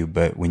anything to you?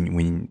 But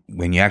when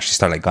you actually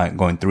start like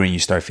going through and you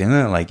start feeling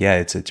it, like, yeah,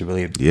 it's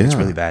really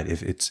bad.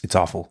 It's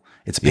awful.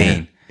 It's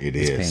pain. Yeah,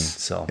 it's pain.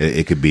 So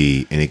it could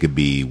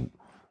be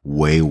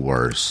way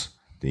worse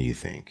than you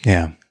think.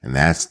 Yeah. And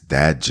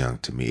that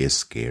junk to me is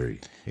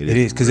scary. It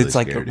is because really it's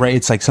like, right.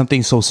 It's like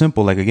something so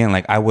simple. Like, again,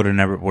 like I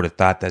never would have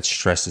thought that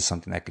stress is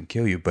something that can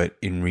kill you. But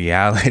in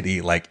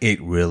reality, like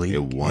it really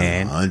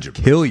can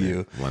kill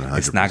you. 100%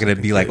 it's not going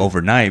to be like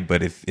overnight,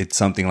 but if it's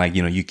something like,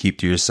 you keep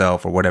to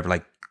yourself or whatever,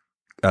 like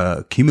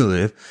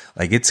cumulative,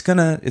 like it's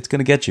gonna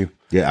get you.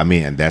 Yeah. I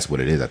mean, and that's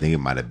what it is. I think it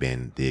might have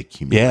been the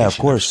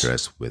accumulation of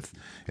stress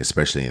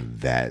especially in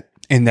that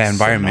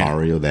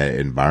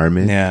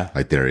environment. Yeah.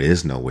 Like there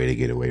is no way to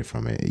get away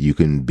from it. You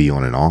can be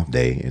on an off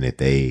day, and if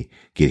they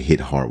get hit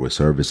hard with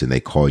service and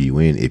they call you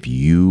in, if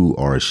you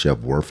are a chef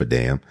worth a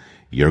damn,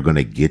 you're going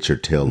to get your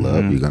tail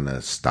up. You're going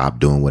to stop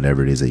doing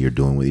whatever it is that you're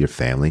doing with your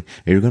family,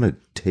 and you're going to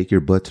take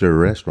your butt to the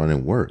restaurant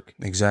and work.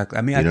 Exactly.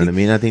 I mean, what I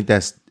mean? I think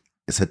it's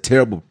a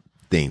terrible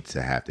thing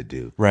to have to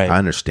do. Right. I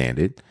understand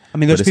it. I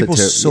mean, there's people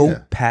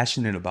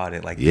passionate about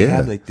it. Like they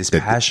have like this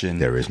passion.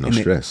 There is no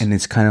stress. And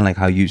it's kind of like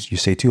how you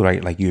say too,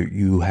 right? Like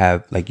you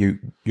have like you're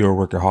a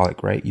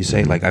workaholic, right? You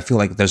say like, I feel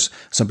like there's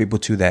some people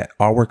too that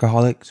are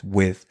workaholics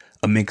with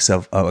a mix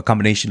of a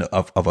combination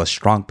of a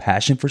strong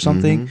passion for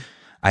something.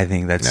 I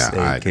think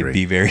it could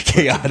be very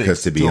chaotic.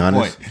 Because to be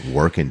honest,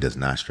 working does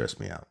not stress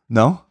me out.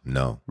 No?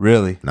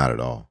 Really? Not at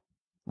all.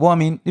 Well, I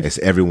mean, it's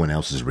everyone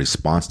else's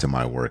response to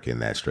my work,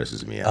 and that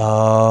stresses me out.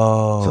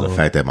 Oh, so the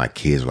fact that my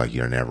kids are like,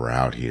 "You're never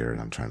out here,"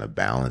 and I'm trying to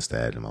balance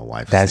that, and my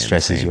wife that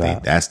stresses you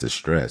out. That's the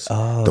stress.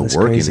 Oh, the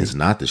working is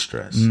not the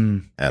stress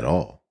at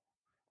all.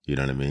 You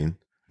know what I mean?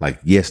 Like,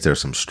 yes, there's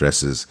some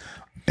stresses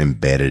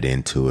embedded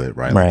into it,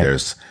 right? Like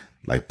there's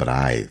like, but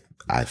I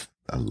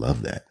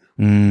love that.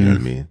 You know what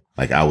I mean?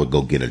 Like, I would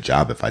go get a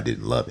job if I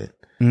didn't love it.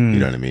 You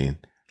know what I mean?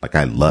 Like,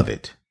 I love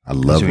it. I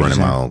love running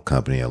my own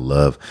company. I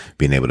love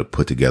being able to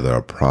put together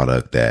a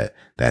product that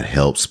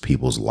helps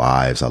people's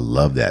lives. I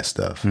love that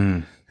stuff.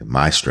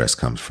 My stress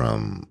comes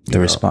from the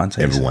response.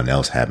 Everyone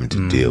else having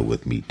to deal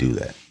with me do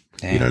that.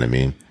 Damn. You know what I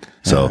mean?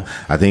 So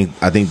I think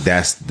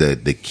that's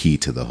the key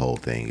to the whole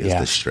thing is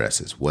the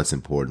stresses. What's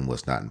important,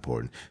 what's not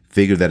important.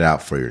 Figure that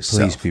out for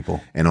yourself. Please,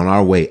 people. And on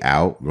our way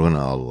out, we're going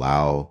to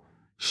allow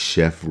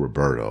Chef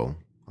Roberto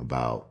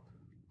about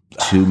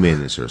 2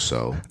 minutes or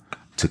so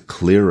to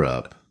clear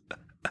up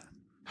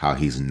how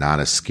he's not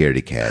a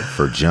scaredy cat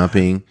for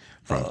jumping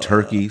from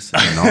turkeys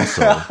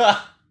and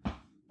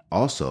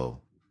also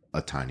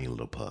a tiny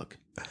little pug.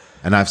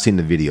 And I've seen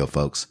the video,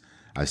 folks.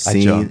 I've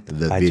seen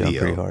the video. I jumped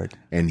pretty hard.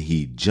 And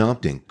he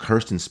jumped and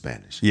cursed in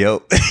Spanish.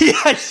 Yep. Yeah,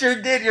 I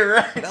sure did. You're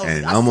right.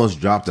 And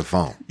almost dropped the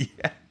phone.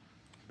 Yeah.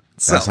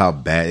 That's how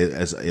bad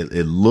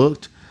it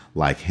looked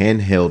like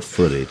handheld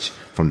footage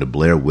from the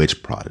Blair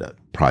Witch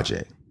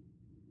Project.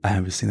 I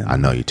haven't seen that. I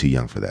know you're too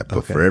young for that.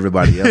 But for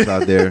everybody else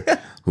out there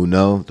who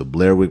know, the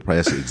Blair Witch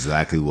Project is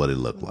exactly what it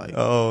looked like.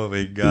 Oh,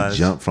 my God. He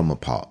jumped from a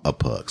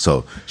pug.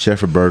 So,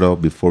 Chef Roberto,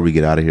 before we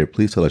get out of here,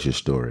 please tell us your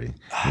story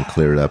and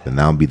clear it up, and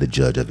I'll be the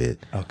judge of it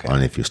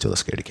on if you're still a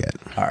scaredy cat.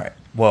 All right.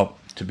 Well,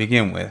 to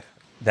begin with,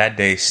 that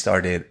day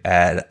started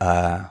at,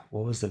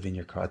 what was the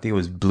vineyard called? I think it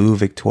was Blue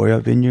Victoria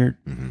Vineyard.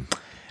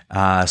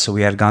 So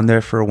we had gone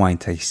there for a wine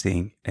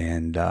tasting,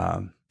 and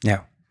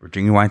we're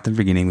drinking wine at the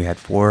beginning. We had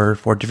four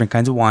different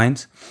kinds of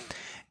wines,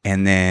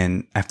 and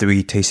then after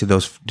we tasted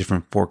those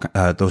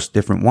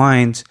different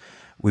wines,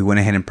 we went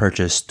ahead and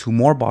purchased 2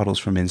 more bottles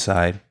from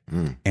inside,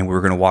 and we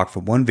were going to walk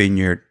from one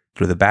vineyard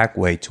through the back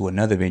way to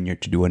another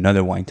vineyard to do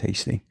another wine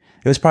tasting.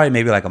 It was probably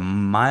maybe like a 1.5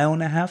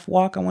 mile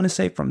walk, I want to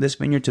say, from this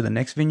vineyard to the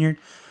next vineyard,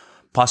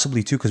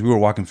 possibly 2, because we were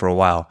walking for a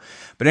while.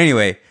 But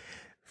anyway,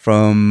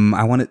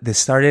 this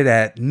started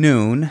at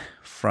noon.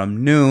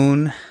 From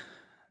noon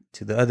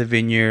to the other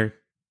vineyard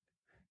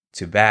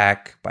to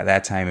back, by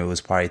that time it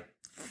was probably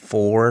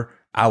 4.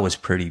 I was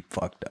pretty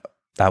fucked up.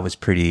 I was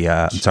pretty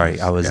I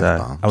was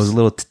a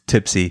little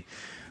tipsy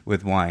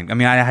with wine. I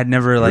mean, I had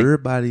never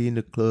everybody in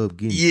the club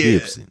getting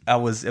tipsy. I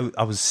was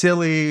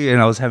silly,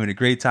 and I was having a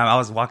great time. I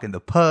was walking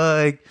the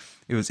pug.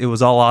 It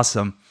was all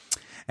awesome.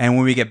 And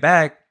when we get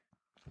back,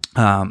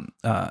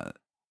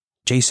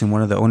 Jason,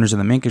 one of the owners of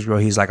the Minkus Grill,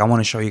 he's like, I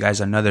want to show you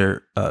guys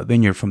another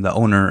vineyard from the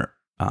owner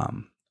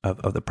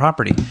of the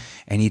property.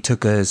 And he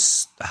took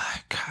us,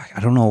 I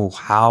don't know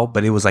how,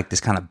 but it was like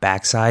this kind of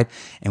backside,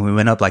 and we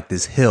went up like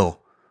this hill,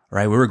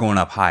 right? We were going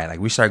up high. Like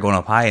we started going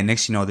up high, and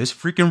next, this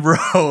freaking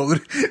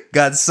road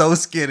got so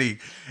skinny,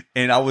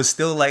 and I was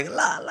still like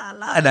la la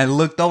la, and I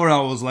looked over and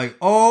I was like,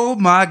 oh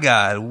my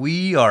God,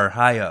 we are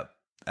high up.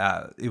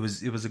 It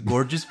was a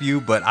gorgeous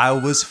view, but I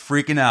was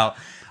freaking out.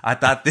 I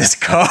thought this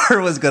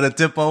car was gonna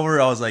tip over.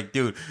 I was like,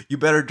 dude, you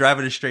better drive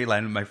in a straight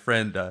line. And my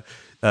friend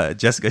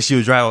Jessica, she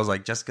was driving. I was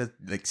like, Jessica,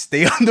 like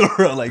stay on the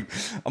road. Like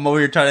I'm over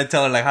here trying to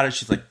tell her like how to.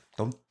 She's like,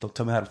 don't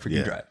tell me how to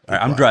freaking drive. All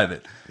right, I'm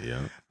driving. Yeah.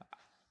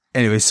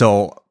 Anyway,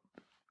 so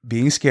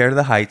being scared of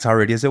the heights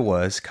already as it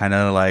was, kind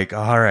of like,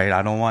 all right,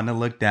 I don't want to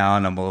look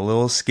down. I'm a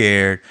little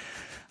scared.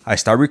 I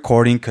start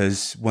recording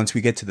because once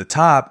we get to the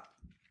top,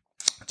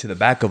 to the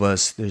back of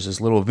us, there's this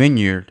little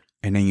vineyard.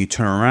 And then you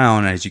turn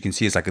around, and as you can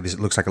see, it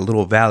looks like a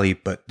little valley,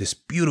 but this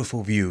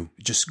beautiful view,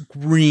 just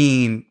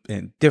green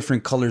and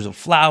different colors of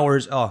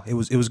flowers. Oh, it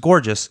was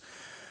gorgeous.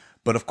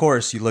 But of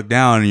course, you look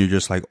down and you're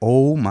just like,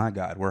 oh my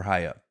God, we're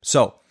high up.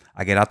 So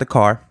I get out the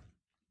car.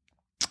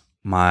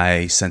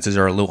 My senses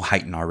are a little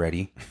heightened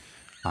already.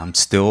 I'm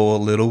still a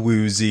little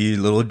woozy, a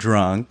little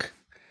drunk.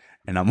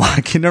 And I'm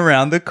walking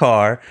around the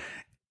car,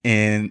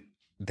 and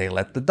they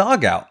let the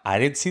dog out. I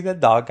didn't see the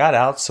dog got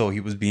out, so he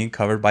was being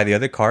covered by the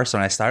other car. So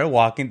when I started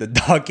walking, the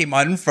dog came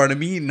out in front of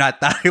me, and I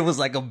thought it was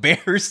like a bear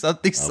or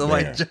something.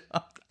 I jumped.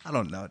 I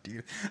don't know,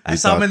 dude. I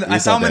saw him in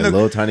the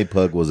little tiny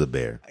pug was a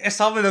bear. I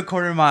saw him in the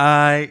corner of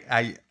my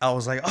eye. I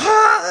was like,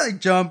 I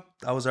jumped.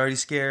 I was already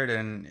scared,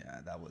 and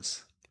yeah, that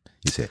was.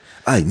 You said,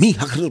 "Ay, mi."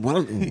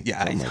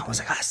 Yeah, I was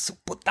like, su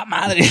puta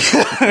madre.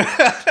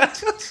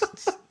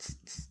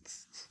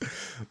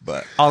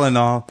 But all in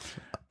all,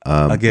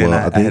 again,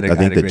 well, I think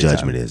the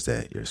judgment time. Is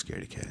that you're a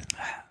scaredy cat.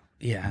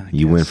 Yeah,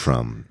 you went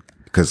from,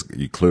 because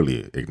you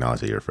clearly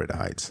acknowledge that you're afraid of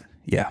heights.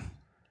 Yeah.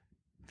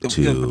 To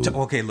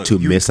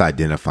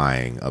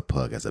misidentifying a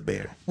pug as a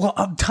bear. Well,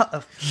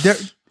 you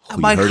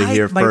heard it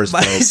here first,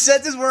 my folks.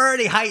 senses were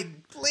already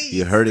heightened. Please,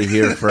 you heard it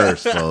here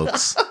first,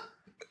 folks.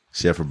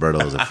 Chef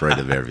Roberto is afraid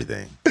of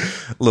everything.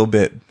 A little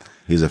bit.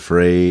 He's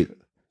afraid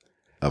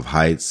of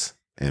heights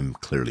and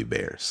clearly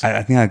bears.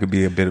 I think I could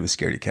be a bit of a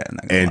scaredy cat.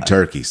 And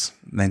turkeys.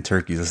 Then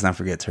turkeys. Let's not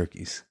forget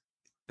turkeys.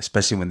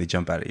 Especially when they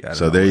jump out at you.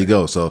 So there you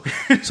go. So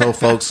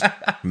folks,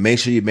 make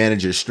sure you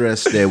manage your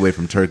stress. Stay away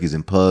from turkeys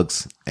and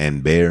pugs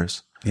and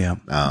bears. Yeah.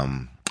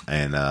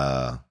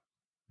 And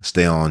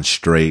stay on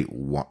straight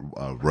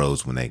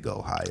roads when they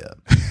go high up.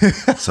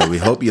 So we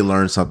hope you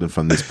learned something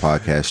from this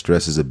podcast.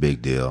 Stress is a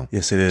big deal.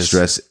 Yes, it is.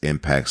 Stress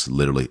impacts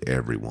literally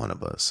every one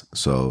of us.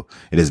 So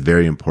it is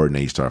very important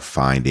that you start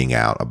finding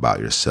out about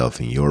yourself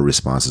and your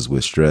responses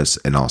with stress,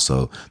 and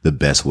also the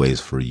best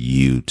ways for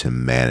you to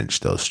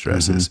manage those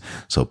stresses. Mm-hmm.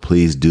 So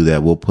please do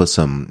that. We'll put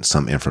some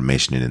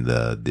information in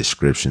the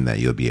description that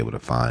you'll be able to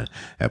find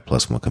at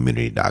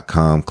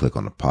plusoncommunity.com. Click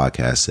on the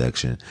podcast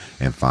section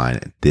and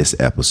find this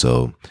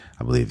episode.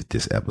 I believe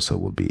this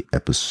episode will be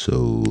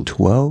episode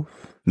 12.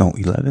 No,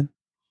 11.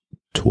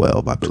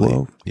 12, I believe.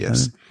 12,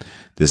 yes.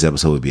 This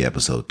episode would be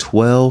episode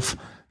 12.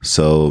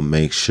 So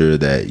make sure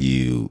that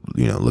you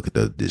look at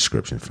the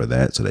description for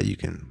that so that you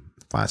can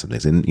find some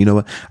things. And you know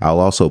what? I'll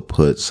also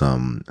put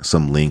some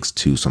links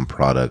to some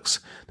products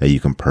that you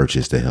can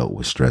purchase to help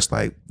with stress,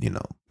 like,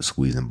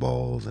 squeezing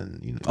balls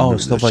and,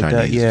 stuff like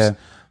that. Yeah.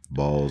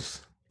 Balls.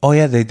 Oh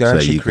yeah. They're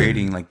actually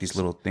creating like these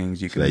little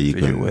things you can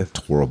fidget with.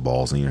 Twirl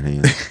balls in your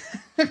hand.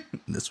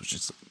 This was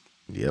just.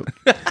 Yep.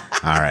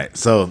 All right.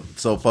 So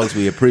folks,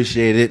 we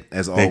appreciate it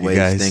as always.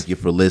 Thank you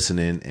for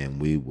listening, and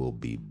we will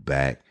be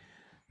back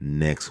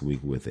next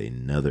week with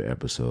another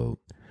episode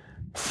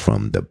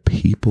from the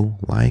People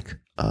Like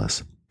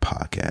Us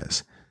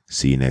podcast.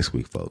 See you next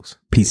week, folks.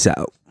 Peace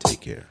out.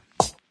 Take care.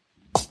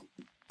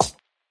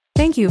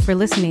 Thank you for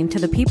listening to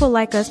the People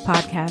Like Us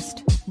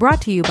podcast,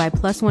 brought to you by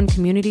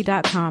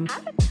PlusOneCommunity.com.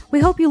 We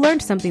hope you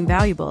learned something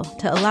valuable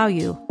to allow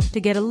you to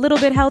get a little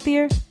bit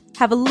healthier,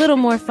 have a little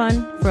more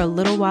fun for a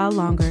little while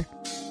longer.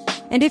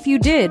 And if you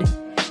did,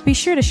 be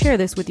sure to share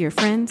this with your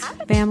friends,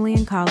 family,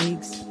 and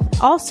colleagues.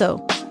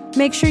 Also,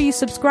 make sure you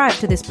subscribe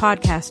to this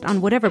podcast on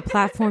whatever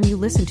platform you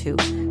listen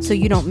to so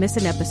you don't miss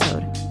an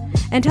episode.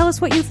 And tell us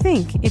what you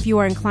think if you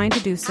are inclined to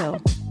do so.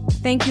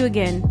 Thank you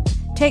again.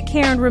 Take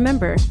care, and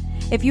remember,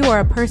 if you are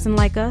a person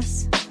like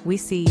us, we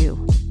see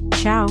you.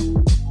 Ciao.